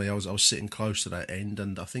penalty for me. I was sitting close to that end,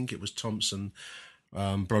 and I think it was Thompson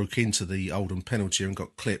broke into the Oldham penalty and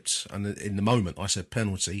got clipped. And in the moment, I said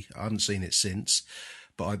penalty. I haven't seen it since,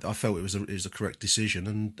 but I felt it was the correct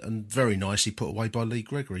decision and very nicely put away by Lee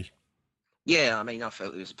Gregory. Yeah, I mean, I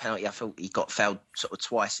felt it was a penalty. I felt he got fouled sort of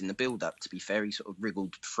twice in the build-up. To be fair, he sort of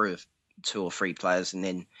wriggled through 2 or 3 players, and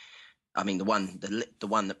then. I mean, the one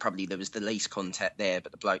that probably there was the least contact there,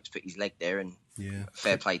 but the bloke's put his leg there, and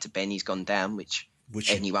fair play to Ben, he's gone down, which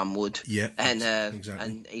anyone would. Yeah, and exactly.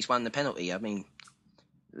 And he's won the penalty. I mean,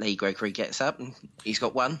 Lee Gregory gets up and he's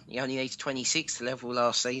got 1. He only needs 26 to level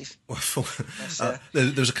last season.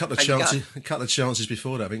 There was a couple of chances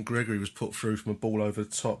before that. I think Gregory was put through from a ball over the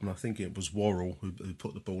top, and I think it was Worrell who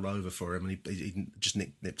put the ball over for him, and he just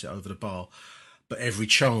nipped it over the bar. But every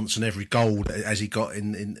chance and every goal as he got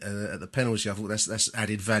in at the penalty, I thought that's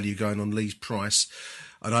added value going on Lee's price.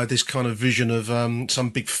 And I had this kind of vision of some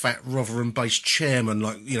big fat Rotherham-based chairman,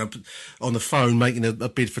 like, you know, on the phone making a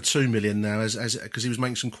bid for $2 million now, as because he was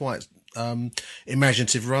making some quite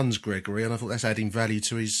imaginative runs, Gregory, and I thought that's adding value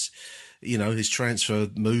to his, you know, his transfer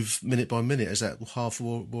move minute by minute as that half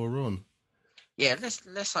wore on. Yeah,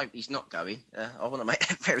 let's hope he's not going. I want to make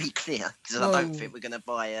that very clear because I don't think we're going to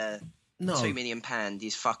buy. No. £2 million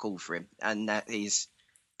is fuck all for him, and that is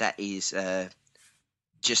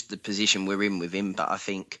just the position we're in with him. But I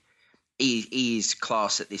think he is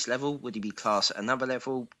class at this level. Would he be class at another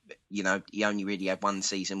level? You know, he only really had 1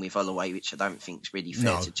 season with Holloway, which I don't think is really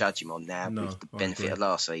fair to judge him on now with the benefit of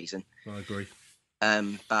last season. I agree.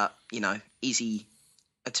 But you know, is he?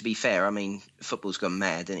 To be fair, I mean, football's gone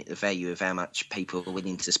mad, isn't it? The value of how much people are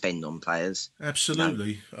willing to spend on players.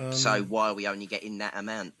 Absolutely. You know? So why are we only getting that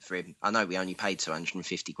amount for him? I know we only paid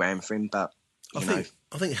 $250,000 for him, but I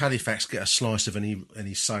think Halifax get a slice of any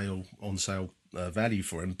on sale value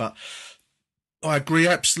for him. But I agree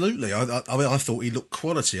absolutely. I mean, I thought he looked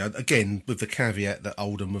quality. Again, with the caveat that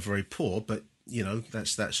Oldham were very poor, but you know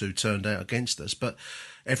that's who turned out against us. But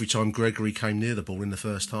every time Gregory came near the ball in the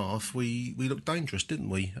first half, we looked dangerous, didn't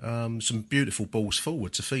we? Some beautiful balls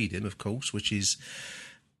forward to feed him, of course, which is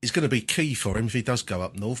going to be key for him if he does go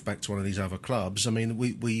up north, back to one of these other clubs. I mean,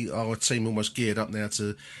 our team almost geared up now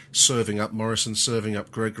to serving up Morrison, serving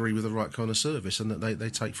up Gregory with the right kind of service, and that they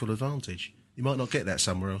take full advantage. You might not get that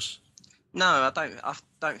somewhere else. No, I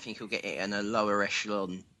don't think he'll get it in a lower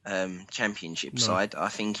echelon championship side. I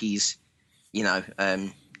think he's, you know,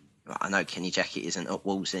 I know Kenny Jackett isn't at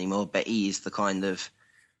Wolves anymore, but he is the kind of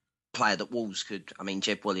player that Wolves could. I mean,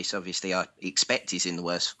 Jeb Wallace, obviously, I expect he's in the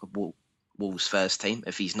worst Wolves first team.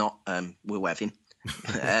 If he's not, we'll have him.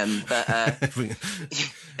 But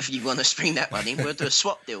if you want to spring that one in, we'll do a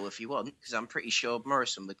swap deal if you want, because I'm pretty sure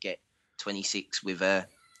Morrison would get 26 with the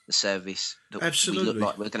service that we look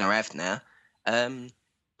like we're going to have now.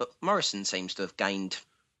 But Morrison seems to have gained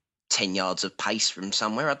 10 yards of pace from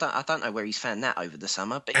somewhere. I don't know where he's found that over the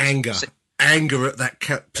summer. But anger at that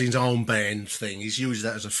captain's armband thing. He's used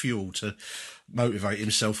that as a fuel to motivate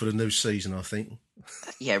himself for the new season, I think.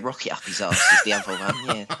 Yeah, rocket up his arse is the other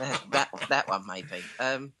one. Yeah, that one maybe.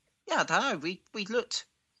 Yeah, I don't know. We looked,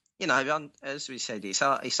 you know, as we said, it's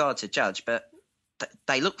hard to judge, but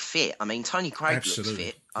they look fit. I mean, Tony Craig looks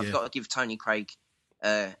fit. I've got to give Tony Craig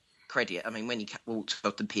credit. I mean, when he walked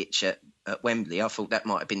off the pitch at Wembley, I thought that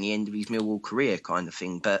might have been the end of his Millwall career kind of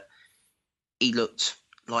thing, but he looked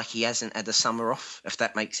like he hasn't had a summer off, if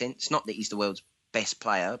that makes sense. Not that he's the world's best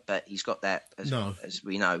player, but he's got that, as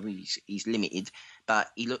we know, he's limited, but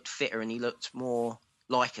he looked fitter and he looked more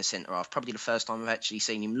like a centre-half. Probably the first time I've actually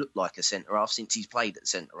seen him look like a centre-half since he's played at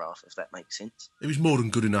centre-half, if that makes sense. It was more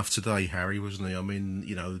than good enough today, Harry, wasn't he? I mean,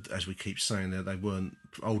 you know, as we keep saying,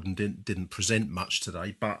 Oldham didn't present much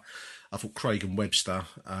today, but I thought Craig and Webster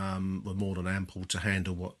were more than ample to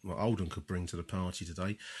handle what Oldham could bring to the party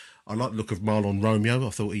today. I like the look of Marlon Romeo.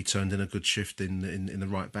 I thought he turned in a good shift in the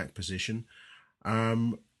right-back position.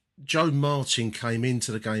 Joe Martin came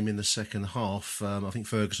into the game in the second half. I think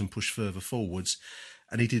Ferguson pushed further forwards,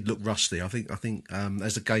 and he did look rusty. I think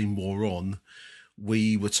as the game wore on,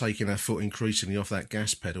 we were taking our foot increasingly off that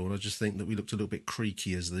gas pedal, and I just think that we looked a little bit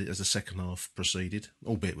creaky as the second half proceeded,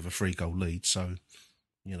 albeit with a 3-goal lead. So,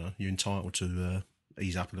 you know, you're entitled to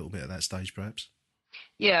ease up a little bit at that stage, perhaps.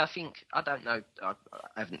 Yeah, I don't know. I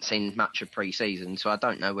haven't seen much of pre-season, so I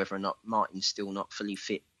don't know whether or not Martin's still not fully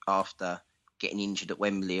fit after getting injured at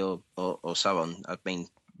Wembley or so on. I mean,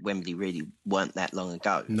 Wembley really weren't that long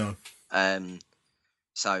ago. No.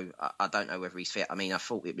 So I don't know whether he's fit. I mean, I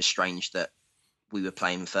thought it was strange that we were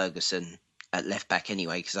playing Ferguson at left back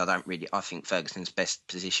anyway, because I think Ferguson's best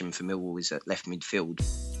position for Millwall is at left midfield.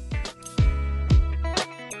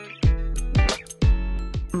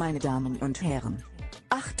 Meine Damen und Herren,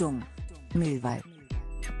 Achtung, Millwall.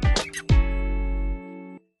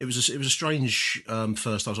 It was a strange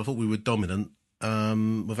first half. I thought we were dominant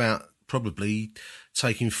without probably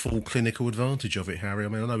taking full clinical advantage of it, Harry. I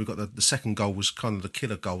mean, I know we got the second goal was kind of the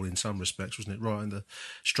killer goal in some respects, wasn't it? Right in the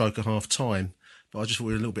stroke of half time. But I just thought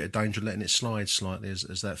we were in a little bit of danger of letting it slide slightly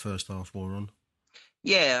as that first half wore on.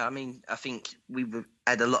 Yeah, I mean, I think we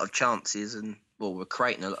had a lot of chances and, well, we're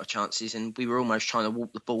creating a lot of chances, and we were almost trying to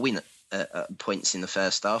walk the ball in at points in the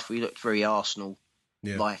first half. We looked very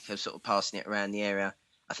Arsenal-like of sort of passing it around the area.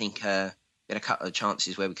 I think we had a couple of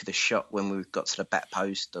chances where we could have shot when we got to the back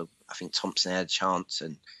post. I think Thompson had a chance,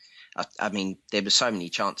 and I mean, there were so many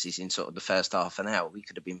chances in sort of the first half an hour. We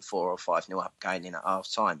could have been 4 or 5-0 up going in at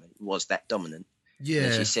half time, and it was that dominant. Yeah. And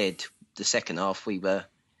as you said, the second half we were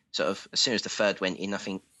sort of, as soon as the third went in, I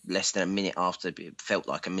think less than a minute after, it felt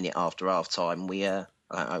like a minute after half time. I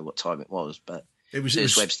don't know what time it was, but as soon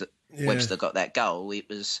as Webster got that goal, it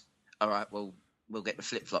was all right. Well, we'll get the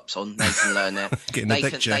flip flops on. They can learn that. They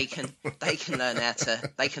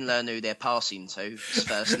can learn who they're passing to, his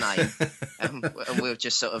first name, and we'll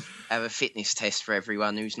just sort of have a fitness test for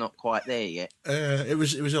everyone who's not quite there yet. It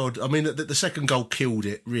was odd. I mean, the second goal killed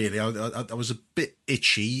it. Really, I was a bit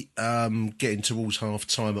itchy getting towards half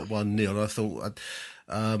time at 1-0. I thought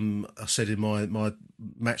I said in my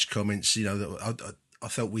match comments, you know, that I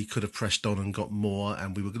felt we could have pressed on and got more,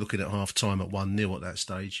 and we were looking at half time at 1-0 at that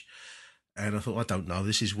stage. And I thought, I don't know,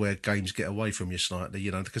 this is where games get away from you slightly,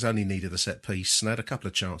 you know, because I only needed a set piece. And I had a couple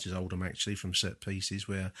of chances, Oldham actually, from set pieces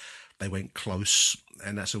where they went close,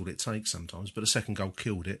 and that's all it takes sometimes. But the second goal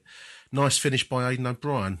killed it. Nice finish by Aidan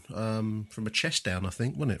O'Brien from a chest down, I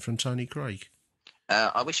think, wasn't it, from Tony Craig?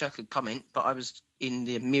 I wish I could comment, but I was in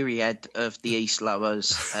the myriad of the East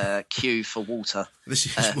Lowers queue for water. This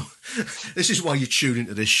is why you tune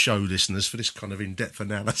into this show, listeners, for this kind of in-depth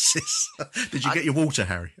analysis. Did you get your water,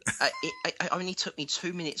 Harry? It only took me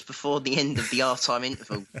 2 minutes before the end of the half-time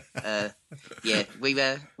interval. We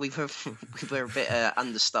were a bit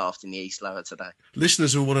understaffed in the East Lower today.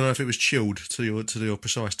 Listeners will want to know if it was chilled to your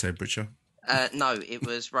precise temperature. No, it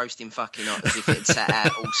was roasting fucking hot, as if it had sat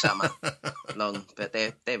out all summer long. But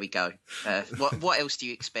there we go. What else do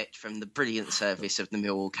you expect from the brilliant service of the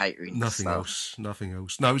Millwall catering? Nothing else.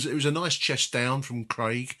 No, it was a nice chest down from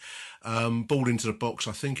Craig. Ball into the box.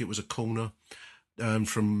 I think it was a corner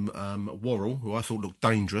from Worrell, who I thought looked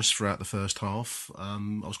dangerous throughout the first half. I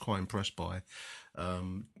was quite impressed by.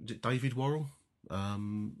 Is it David Worrell?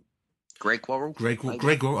 Greg Worrell? Greg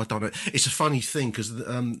Worrell, I don't know. It's a funny thing because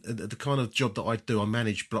the kind of job that I do, I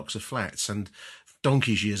manage blocks of flats, and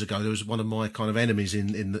donkeys years ago, there was one of my kind of enemies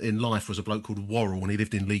in life was a bloke called Worrell, and he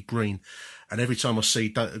lived in Lee Green. And every time I see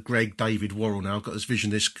David Worrell now, I've got this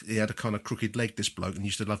vision, he had a kind of crooked leg, this bloke, and he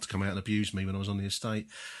used to love to come out and abuse me when I was on the estate.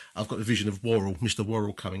 I've got the vision of Worrell, Mr.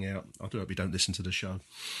 Worrell coming out. I do hope you don't listen to the show.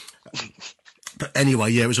 But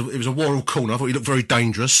anyway, yeah, it was a Worrell corner. I thought he looked very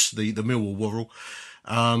dangerous, the Millwall Worrell.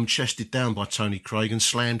 Chested down by Tony Craig and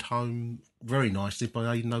slammed home very nicely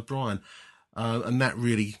by Aidan O'Brien. And that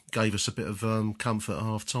really gave us a bit of comfort at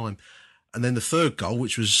half time. And then the third goal,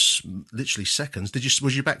 which was literally seconds.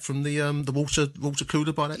 Was you back from the water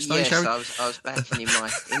cooler by that stage, Harry? Yes, I was back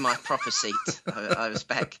in my proper seat. I was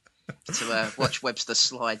back to watch Webster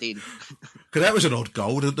slide in. Because that was an odd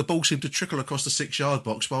goal. The ball seemed to trickle across the 6-yard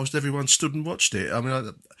box whilst everyone stood and watched it. I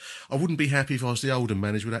mean, I wouldn't be happy if I was the Oldham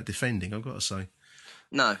manager without defending, I've got to say.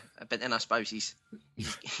 No, but then I suppose he's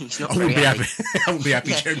not I very wouldn't be happy. I wouldn't be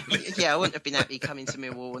happy Yeah, generally. yeah, I wouldn't have been happy coming to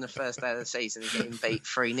Millwall on the first day of the season and getting beat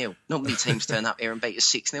 3-0. Normally teams turn up here and beat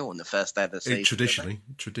us 6-0 on the first day of the season.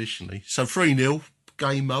 Traditionally. So 3-0,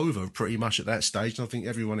 game over pretty much at that stage. And I think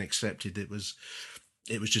everyone accepted it was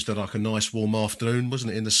just like a nice warm afternoon,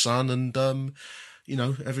 wasn't it, in the sun? And,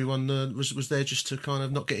 everyone was there just to kind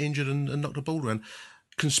of not get injured and knock the ball around.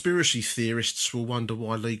 Conspiracy theorists will wonder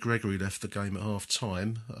why Lee Gregory left the game at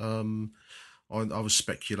half-time. I was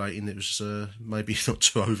speculating it was maybe not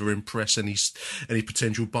to over-impress any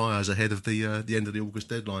potential buyers ahead of the end of the August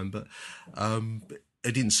deadline, but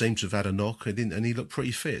it didn't seem to have had a knock. And he looked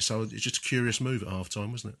pretty fit, so it's just a curious move at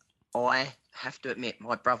half-time, wasn't it? I have to admit,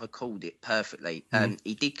 my brother called it perfectly.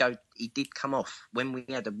 He did come off when we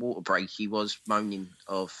had a water break. He was moaning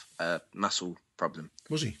of muscle problem.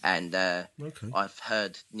 Was he? And okay. I've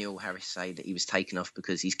heard Neil Harris say that he was taken off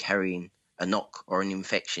because he's carrying a knock or an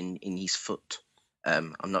infection in his foot.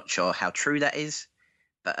 I'm not sure how true that is,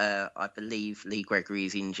 but I believe Lee Gregory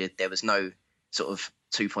is injured. There was no sort of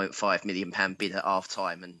 £2.5 million bid at half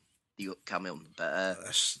time and you come on. But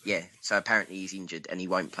so apparently he's injured and he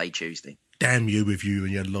won't play Tuesday. Damn you with you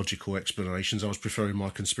and your logical explanations. I was preferring my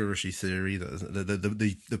conspiracy theory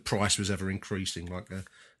that the price was ever increasing like a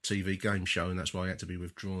TV game show, and that's why he had to be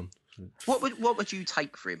withdrawn. What would you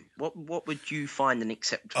take for him? What would you find an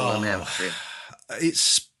acceptable amount for him?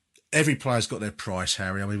 It's every player's got their price,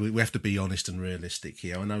 Harry. I mean, we have to be honest and realistic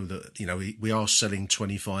here. I know that we are selling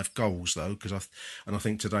 25 goals though, because I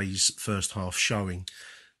think today's first half showing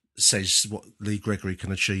says what Lee Gregory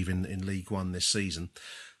can achieve in League One this season.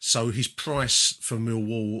 So his price for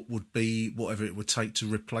Millwall would be whatever it would take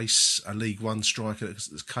to replace a League One striker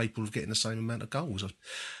that's capable of getting the same amount of goals.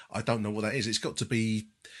 I don't know what that is. It's got to be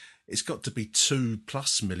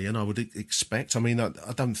 2+ million, I would expect. I mean, I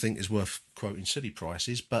don't think it's worth quoting silly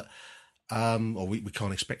prices, but we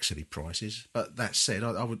can't expect silly prices. But that said,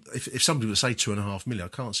 I would if somebody would say 2.5 million, I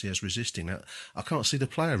can't see us resisting that. I can't see the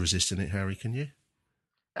player resisting it, Harry. Can you?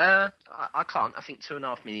 I can't. I think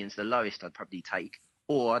 2.5 million is the lowest I'd probably take.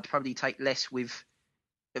 Or I'd probably take less with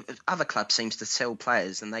other clubs. Seems to sell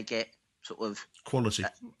players and they get sort of quality.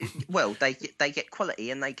 They get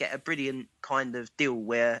quality and they get a brilliant kind of deal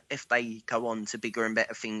where if they go on to bigger and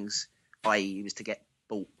better things, i.e. was to get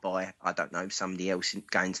bought by, I don't know, somebody else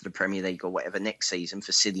going to the Premier League or whatever next season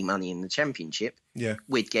for silly money in the Championship,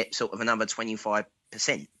 we'd get sort of another 25%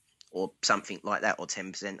 or something like that, or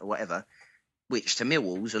 10% or whatever, which to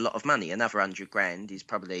Millwall's a lot of money. Another 100 grand is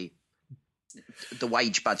probably the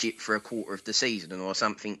wage budget for a quarter of the season or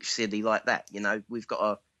something silly like that. We've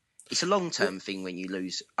got it's a long-term thing when you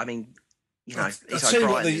lose. I mean, it's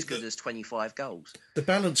O'Brien as good as 25 goals. The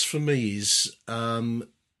balance for me is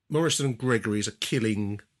Morrison and Gregory is a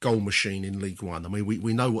killing goal machine in League One. I mean,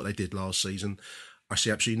 we know what they did last season. I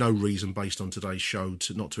see absolutely no reason based on today's show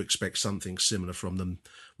not to expect something similar from them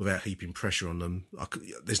without heaping pressure on them.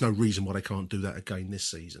 There's no reason why they can't do that again this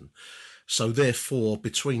season. So therefore,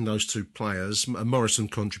 between those two players, Morrison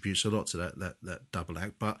contributes a lot to that double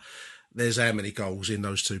act, but there's how many goals in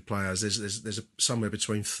those two players? There's somewhere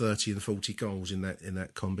between 30 and 40 goals in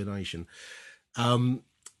that combination.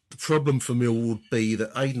 The problem for Mill would be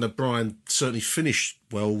that Aidan O'Brien certainly finished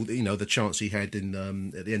well. The chance he had in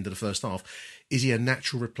at the end of the first half. Is he a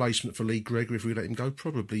natural replacement for Lee Gregory if we let him go?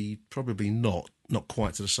 Probably not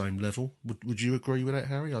quite to the same level. Would you agree with that,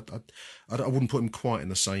 Harry? I wouldn't put him quite in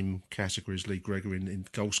the same category as Lee Gregory in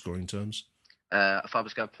goal scoring terms. If I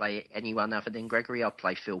was going to play anyone other than Gregory, I'd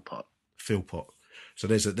play Philpott. So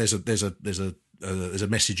there's a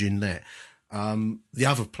message in there. The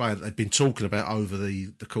other player that they'd been talking about over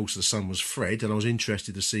the course of the summer was Fred, and I was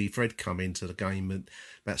interested to see Fred come into the game at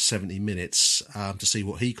about 70 minutes to see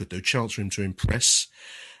what he could do. Chance for him to impress,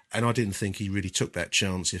 and I didn't think he really took that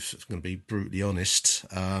chance, if I'm going to be brutally honest.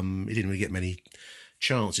 He didn't really get many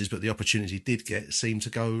chances, but the opportunity he did get seemed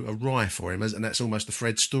to go awry for him, and that's almost the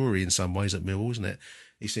Fred story in some ways at Millwall, isn't it?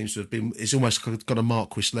 He seems to have been, it's almost got a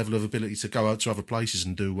Marquis level of ability to go out to other places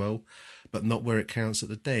and do well, but not where it counts at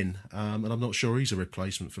the Den. And I'm not sure he's a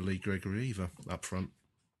replacement for Lee Gregory either up front.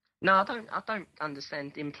 No, I don't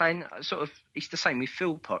understand him playing. Sort of, it's the same with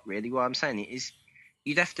Philpott, really. What I'm saying is,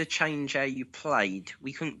 you'd have to change how you played.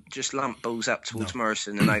 We couldn't just lump balls up towards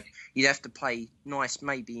Morrison, and you'd have to play nice,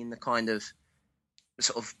 maybe in the kind of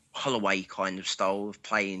sort of Holloway kind of style of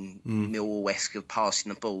playing Millwall-esque, of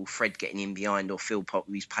passing the ball, Fred getting in behind, or Philpott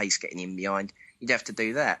with his pace getting in behind. You'd have to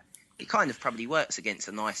do that. It kind of probably works against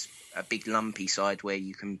a big lumpy side where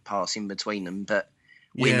you can pass in between them, but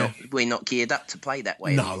we're not geared up to play that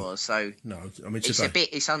way anymore. So no, I mean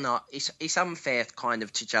it's it's unfair kind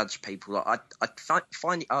of to judge people. Like I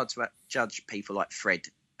find it hard to judge people like Fred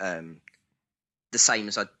the same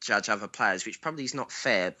as I judge other players, which probably is not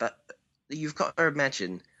fair. But you've got to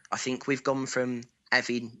imagine. I think we've gone from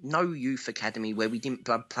having no youth academy where we didn't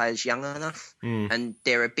blood players young enough, and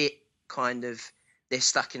they're a bit they're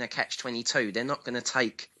stuck in a catch-22. They're not going to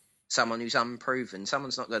take someone who's unproven.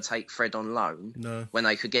 Someone's not going to take Fred on loan when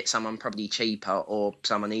they could get someone probably cheaper or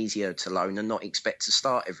someone easier to loan and not expect to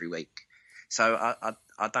start every week. So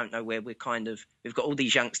I don't know where we've got all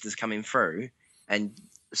these youngsters coming through, and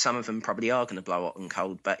some of them probably are going to blow hot and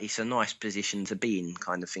cold, but it's a nice position to be in,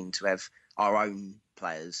 kind of thing, to have our own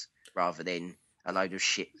players rather than a load of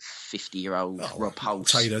shit 50-year-old Rob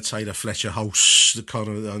Hulse. Taylor Fletcher Hulse, the kind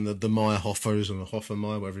of the Meyerhoffers and the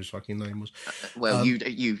Hoffermeyer, whatever his fucking name was.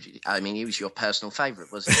 I mean, he was your personal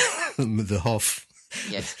favourite, wasn't he? The Hoff.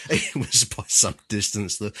 Yes. He was by some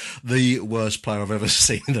distance the worst player I've ever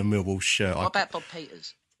seen in a Millwall shirt. What about Bob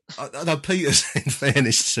Peters? No, Peters, in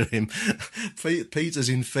fairness to him,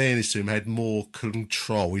 had more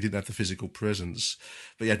control. He didn't have the physical presence,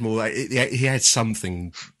 but he had more. He had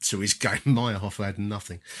something to his game. Meyerhoff had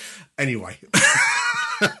nothing. Anyway,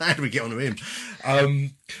 how do we get on to him?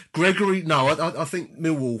 Gregory, no, I think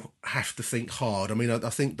Millwall have to think hard. I mean, I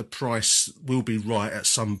think the price will be right at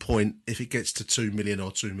some point. If it gets to 2 million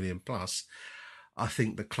or 2 million plus, I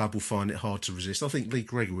think the club will find it hard to resist. I think Lee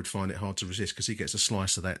Gregory would find it hard to resist because he gets a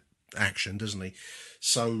slice of that action, doesn't he?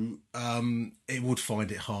 So it would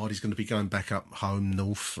find it hard. He's going to be going back up home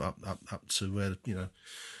north, up to where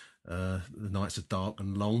the nights are dark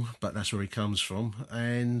and long, but that's where he comes from.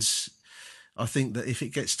 And I think that if it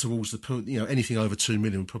gets towards anything over 2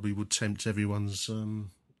 million probably would tempt everyone's.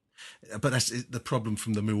 But that's the problem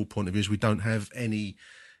from the Millwall point of view, is we don't have any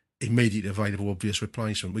immediately available obvious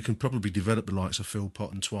replacement. We can probably develop the likes of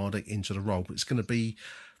Philpott and Twardek into the role, but it's going to be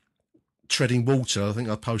treading water. I think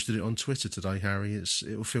I posted it on Twitter today, Harry.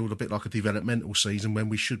 It will feel a bit like a developmental season when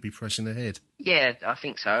we should be pressing ahead. Yeah, I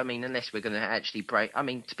think so. I mean, unless we're going to actually break. I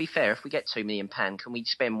mean, to be fair, if we get £2 million, can we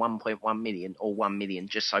spend 1.1 million or 1 million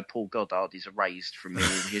just so Paul Goddard is erased from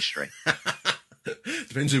Millwall history?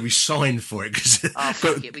 Depends who we sign for it.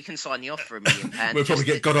 Fuck it, we can sign the offer £1 million. We'll probably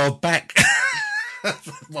get Goddard back.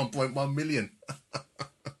 1.1 million.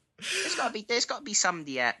 There's got to be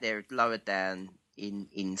somebody out there lower down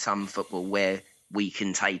in some football where we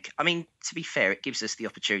can take. I mean, to be fair, it gives us the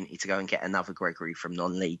opportunity to go and get another Gregory from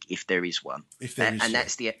non-league if there is one.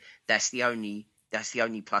 That's the only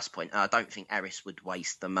plus point. I don't think Harris would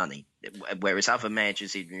waste the money, whereas other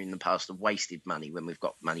managers in the past have wasted money when we've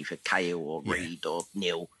got money for Cahill or Reed or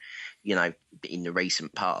Neil. In the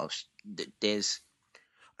recent past,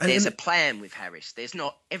 There's a plan with Harris. There's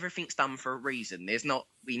not everything's done for a reason. There's not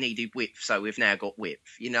we needed width, so we've now got width.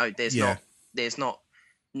 There's not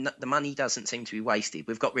the money doesn't seem to be wasted.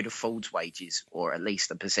 We've got rid of Ford's wages, or at least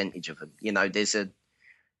a percentage of them.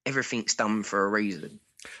 Everything's done for a reason.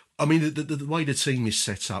 I mean, the way the team is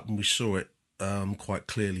set up, and we saw it quite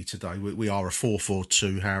clearly today. We are a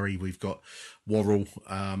 4-4-2, Harry. We've got Worrell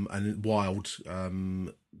and Wild.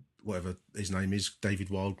 Whatever his name is,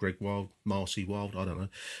 David Wild, Greg Wild, Marcy Wild, I don't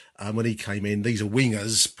know. When he came in, these are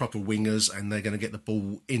wingers, proper wingers, and they're going to get the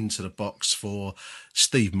ball into the box for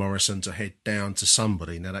Steve Morrison to head down to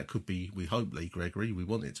somebody. Now, that could be, we hope, Lee Gregory. We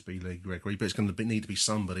want it to be Lee Gregory, but it's going to need to be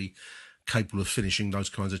somebody capable of finishing those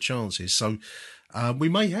kinds of chances. So we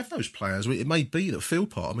may have those players. It may be that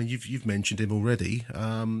Philpott, I mean, you've mentioned him already.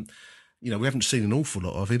 We haven't seen an awful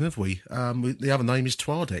lot of him, have we? The other name is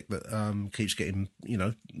Twardek that keeps getting,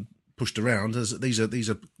 pushed around. As these are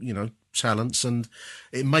talents, and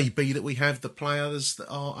it may be that we have the players that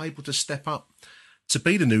are able to step up to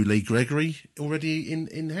be the new Lee Gregory already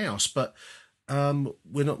in house. But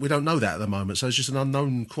we don't know that at the moment. So it's just an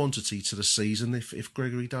unknown quantity to the season if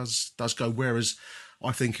Gregory does go. Whereas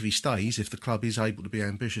I think if he stays, if the club is able to be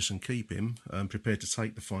ambitious and keep him prepared to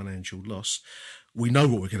take the financial loss, we know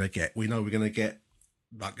what we're going to get. We know we're going to get,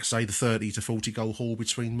 like I say, the 30 to 40 goal haul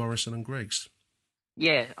between Morrison and Greggs.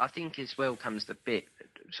 Yeah, I think as well comes the bit,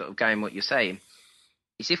 sort of going what you're saying,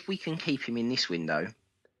 is if we can keep him in this window,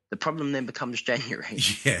 the problem then becomes January.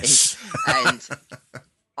 Yes. And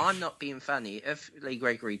I'm not being funny. If Lee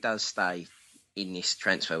Gregory does stay in this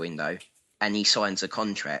transfer window and he signs a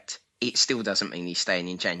contract, it still doesn't mean he's staying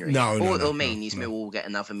in January. All it'll mean is Millwall will get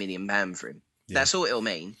another £1 million for him. Yeah. That's all it'll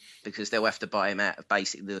mean, because they'll have to buy him out of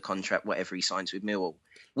basically the contract, whatever he signs with Millwall.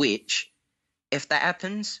 Which, if that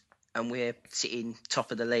happens, and we're sitting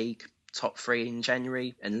top of the league, top 3 in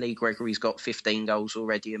January, and Lee Gregory's got 15 goals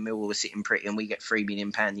already, and Millwall are sitting pretty, and we get £3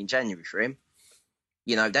 million in January for him,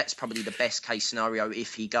 that's probably the best case scenario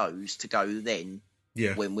if he goes to go then.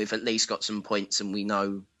 Yeah. When we've at least got some points and we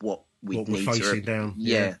know what we need we're facing to down.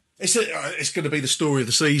 Yeah. It's going to be the story of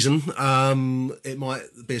the season. It might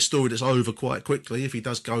be a story that's over quite quickly if he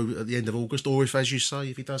does go at the end of August, or if, as you say,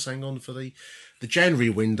 if he does hang on for the January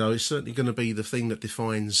window. It's certainly going to be the thing that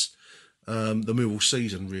defines the Millwall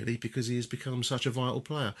season, really, because he has become such a vital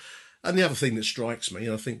player. And the other thing that strikes me,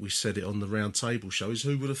 and I think we said it on the round table show, is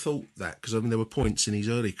who would have thought that? Because, there were points in his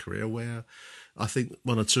early career where I think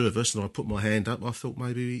one or two of us, and I put my hand up, I thought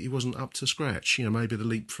maybe he wasn't up to scratch. Maybe the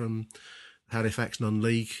leap from Halifax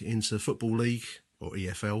non-league into Football League, or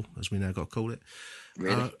EFL, as we now got to call it.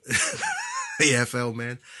 Really? EFL,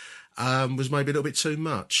 man. Was maybe a little bit too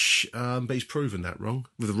much, but he's proven that wrong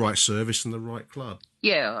with the right service and the right club.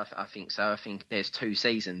 Yeah, I think so. I think there's 2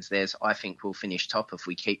 seasons. I think we'll finish top if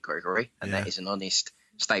we keep Gregory, and that is an honest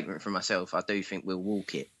statement from myself. I do think we'll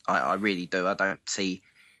walk it. I really do. I don't see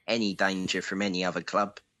any danger from any other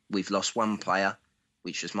club. We've lost one player,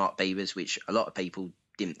 which was Mark Beavers, which a lot of people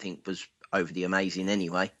didn't think was overly amazing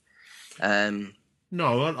anyway.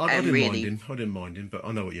 No, I didn't mind him. I didn't mind him, but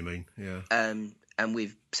I know what you mean. Yeah. And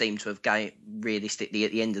we've seemed to have gained, realistically,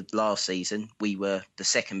 at the end of last season, we were the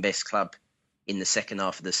second best club in the second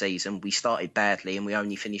half of the season. We started badly and we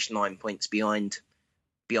only finished 9 points behind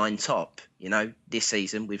top. This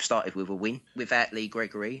season we've started with a win. Without Lee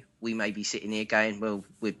Gregory, we may be sitting here going, well,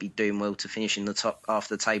 we'd be doing well to finish in the top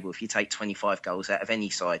half of the table. If you take 25 goals out of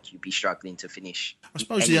any side, you'd be struggling to finish. I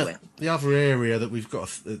suppose the other area that we've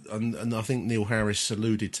got, and I think Neil Harris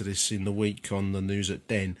alluded to this in the week on the news at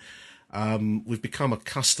Den, we've become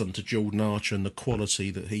accustomed to Jordan Archer and the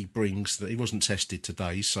quality that he brings. That he wasn't tested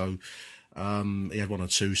today, so he had 1 or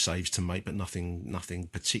 2 saves to make, but nothing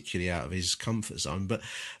particularly out of his comfort zone. But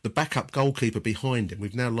the backup goalkeeper behind him,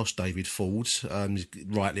 we've now lost David Ford.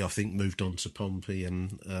 Rightly, I think, moved on to Pompey,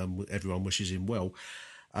 and everyone wishes him well.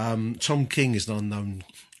 Tom King is an unknown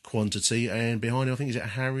quantity, and behind him, I think, is it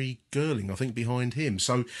Harry Girling, I think, behind him.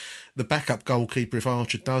 So the backup goalkeeper, if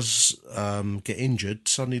Archer does get injured,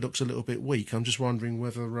 suddenly looks a little bit weak. I'm just wondering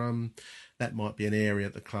whether that might be an area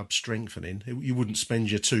that the club's strengthening. You wouldn't spend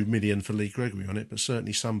your $2 million for Lee Gregory on it, but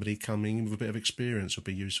certainly somebody coming in with a bit of experience would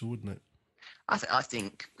be useful, wouldn't it? I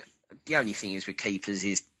think the only thing is with keepers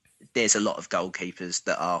is there's a lot of goalkeepers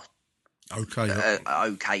that are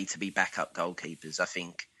okay to be backup goalkeepers. I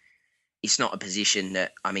think it's not a position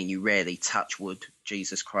that, you rarely touch wood.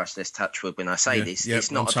 Jesus Christ, let's touch wood when I say this. It's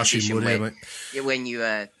not a position where when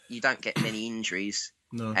you don't get many injuries.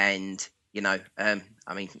 No. And, I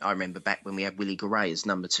remember back when we had Willie Garay as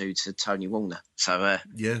number 2 to Tony Warner. So,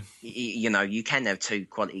 you can have 2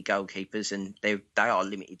 quality goalkeepers, and they are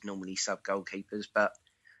limited normally sub-goalkeepers, but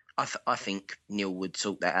I think Neil would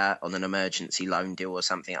sort that out on an emergency loan deal or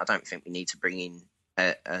something. I don't think we need to bring in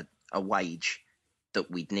a wage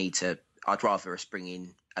that we'd need to. I'd rather us bring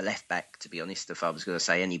in a left back, to be honest, if I was going to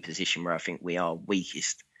say any position where I think we are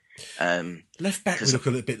weakest. Left back we look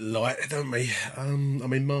a little bit light, don't we?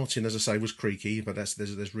 Martin, as I say, was creaky, but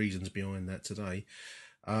there's reasons behind that today.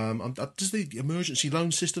 Does the emergency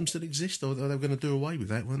loan system still exist, or are they going to do away with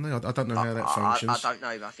that, weren't they? I don't know how that functions. I don't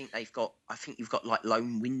know. I think you've got like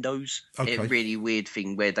loan windows. Okay. A really weird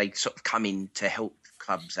thing where they sort of come in to help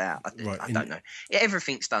clubs out. I don't know.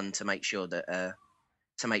 Everything's done to make sure that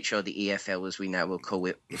the EFL, as we now will call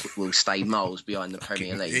it, will stay miles behind the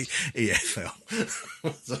Premier League. EFL.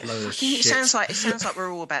 It sounds like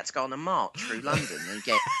we're all about to go on a march through London and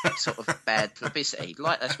get sort of bad publicity.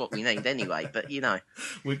 Like that's what we need anyway. But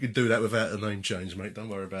we could do that without a name change, mate. Don't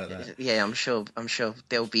worry about that. Yeah, I'm sure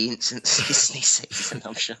there'll be instances this season.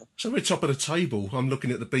 I'm sure. So we're top of the table. I'm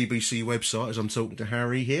looking at the BBC website as I'm talking to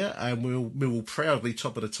Harry here, and we'll proudly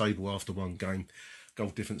top of the table after one game. Goal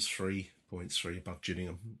difference 3 points, 3 above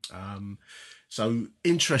Gillingham. So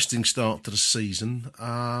interesting start to the season.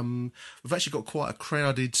 We've actually got quite a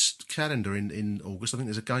crowded calendar in August. I think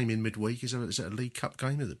there's a game in midweek. Is it a League Cup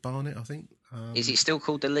game? Is it Barnet, I think? Is it still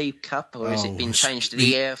called the League Cup, or has it been changed to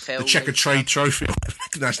the EFL? The Checker Trade Trophy.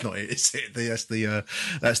 That's not it. Is it? That's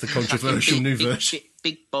the controversial new version.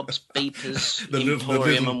 Big Bob's Beepers,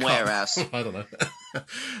 Emporium and Warehouse. I don't know.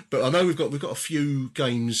 But I know we've got a few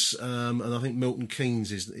games, and I think Milton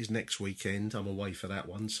Keynes is next weekend. I'm away for that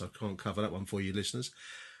one, so I can't cover that one for you listeners.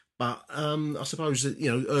 But I suppose that,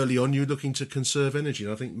 early on you were looking to conserve energy,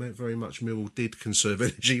 and I think very much Millwall did conserve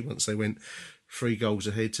energy once they went 3 goals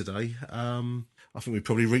ahead today. I think we've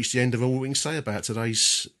probably reached the end of all we can say about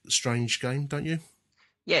today's strange game, don't you?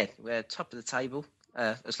 Yeah, we're top of the table.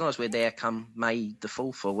 As long as we're there come May the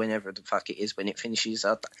 4th or whenever the fuck it is when it finishes,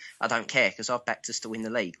 I don't care because I've backed us to win the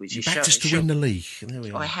league. Which You is backed us to win the league. There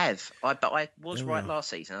we are. I have. But I was right last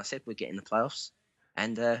season. I said we're getting the playoffs.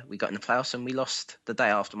 And we got in the playoffs and we lost the day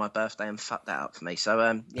after my birthday and fucked that up for me.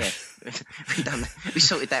 So, we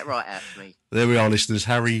sorted that right out for me. There we are, listeners.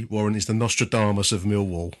 Harry Warren is the Nostradamus of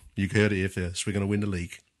Millwall. You heard it here first. We're going to win the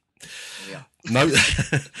league. Yeah.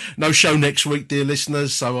 No show next week, dear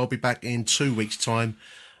listeners. So I'll be back in 2 weeks' time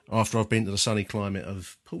after I've been to the sunny climate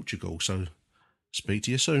of Portugal. So speak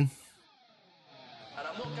to you soon. And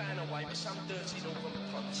I'm not going away with some dirty northern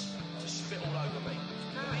punts to spit all over me.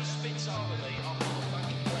 When he spits over me, I'll put a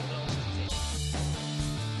fucking great glasses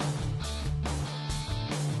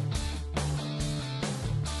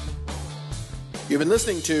in. You've been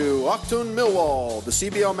listening to Achtung Millwall, the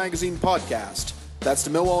CBL Magazine podcast. That's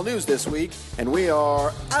the Millwall news this week, and we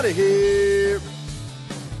are out of here.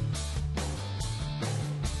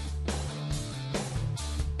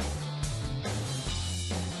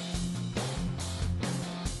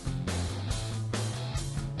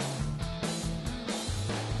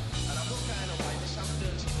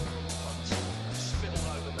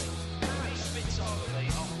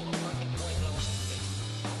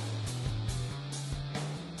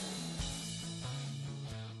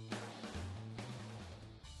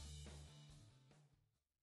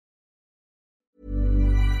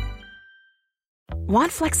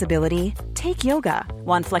 Want flexibility? Take yoga.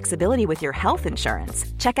 Want flexibility with your health insurance?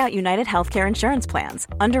 Check out United Healthcare Insurance Plans.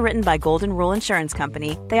 Underwritten by Golden Rule Insurance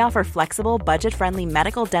Company, they offer flexible, budget-friendly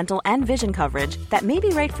medical, dental, and vision coverage that may be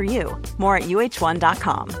right for you. More at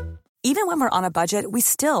uh1.com. Even when we're on a budget, we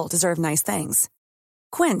still deserve nice things.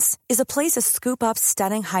 Quince is a place to scoop up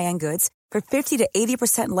stunning high-end goods for 50 to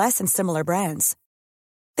 80% less than similar brands.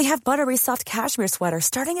 They have buttery soft cashmere sweaters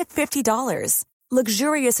starting at $50,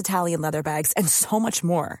 luxurious Italian leather bags, and so much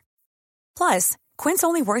more. Plus, Quince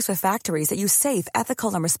only works with factories that use safe,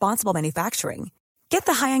 ethical, and responsible manufacturing. Get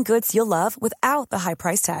the high-end goods you'll love without the high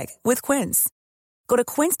price tag with Quince. Go to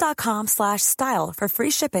quince.com/style for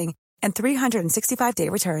free shipping and 365-day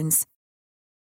returns.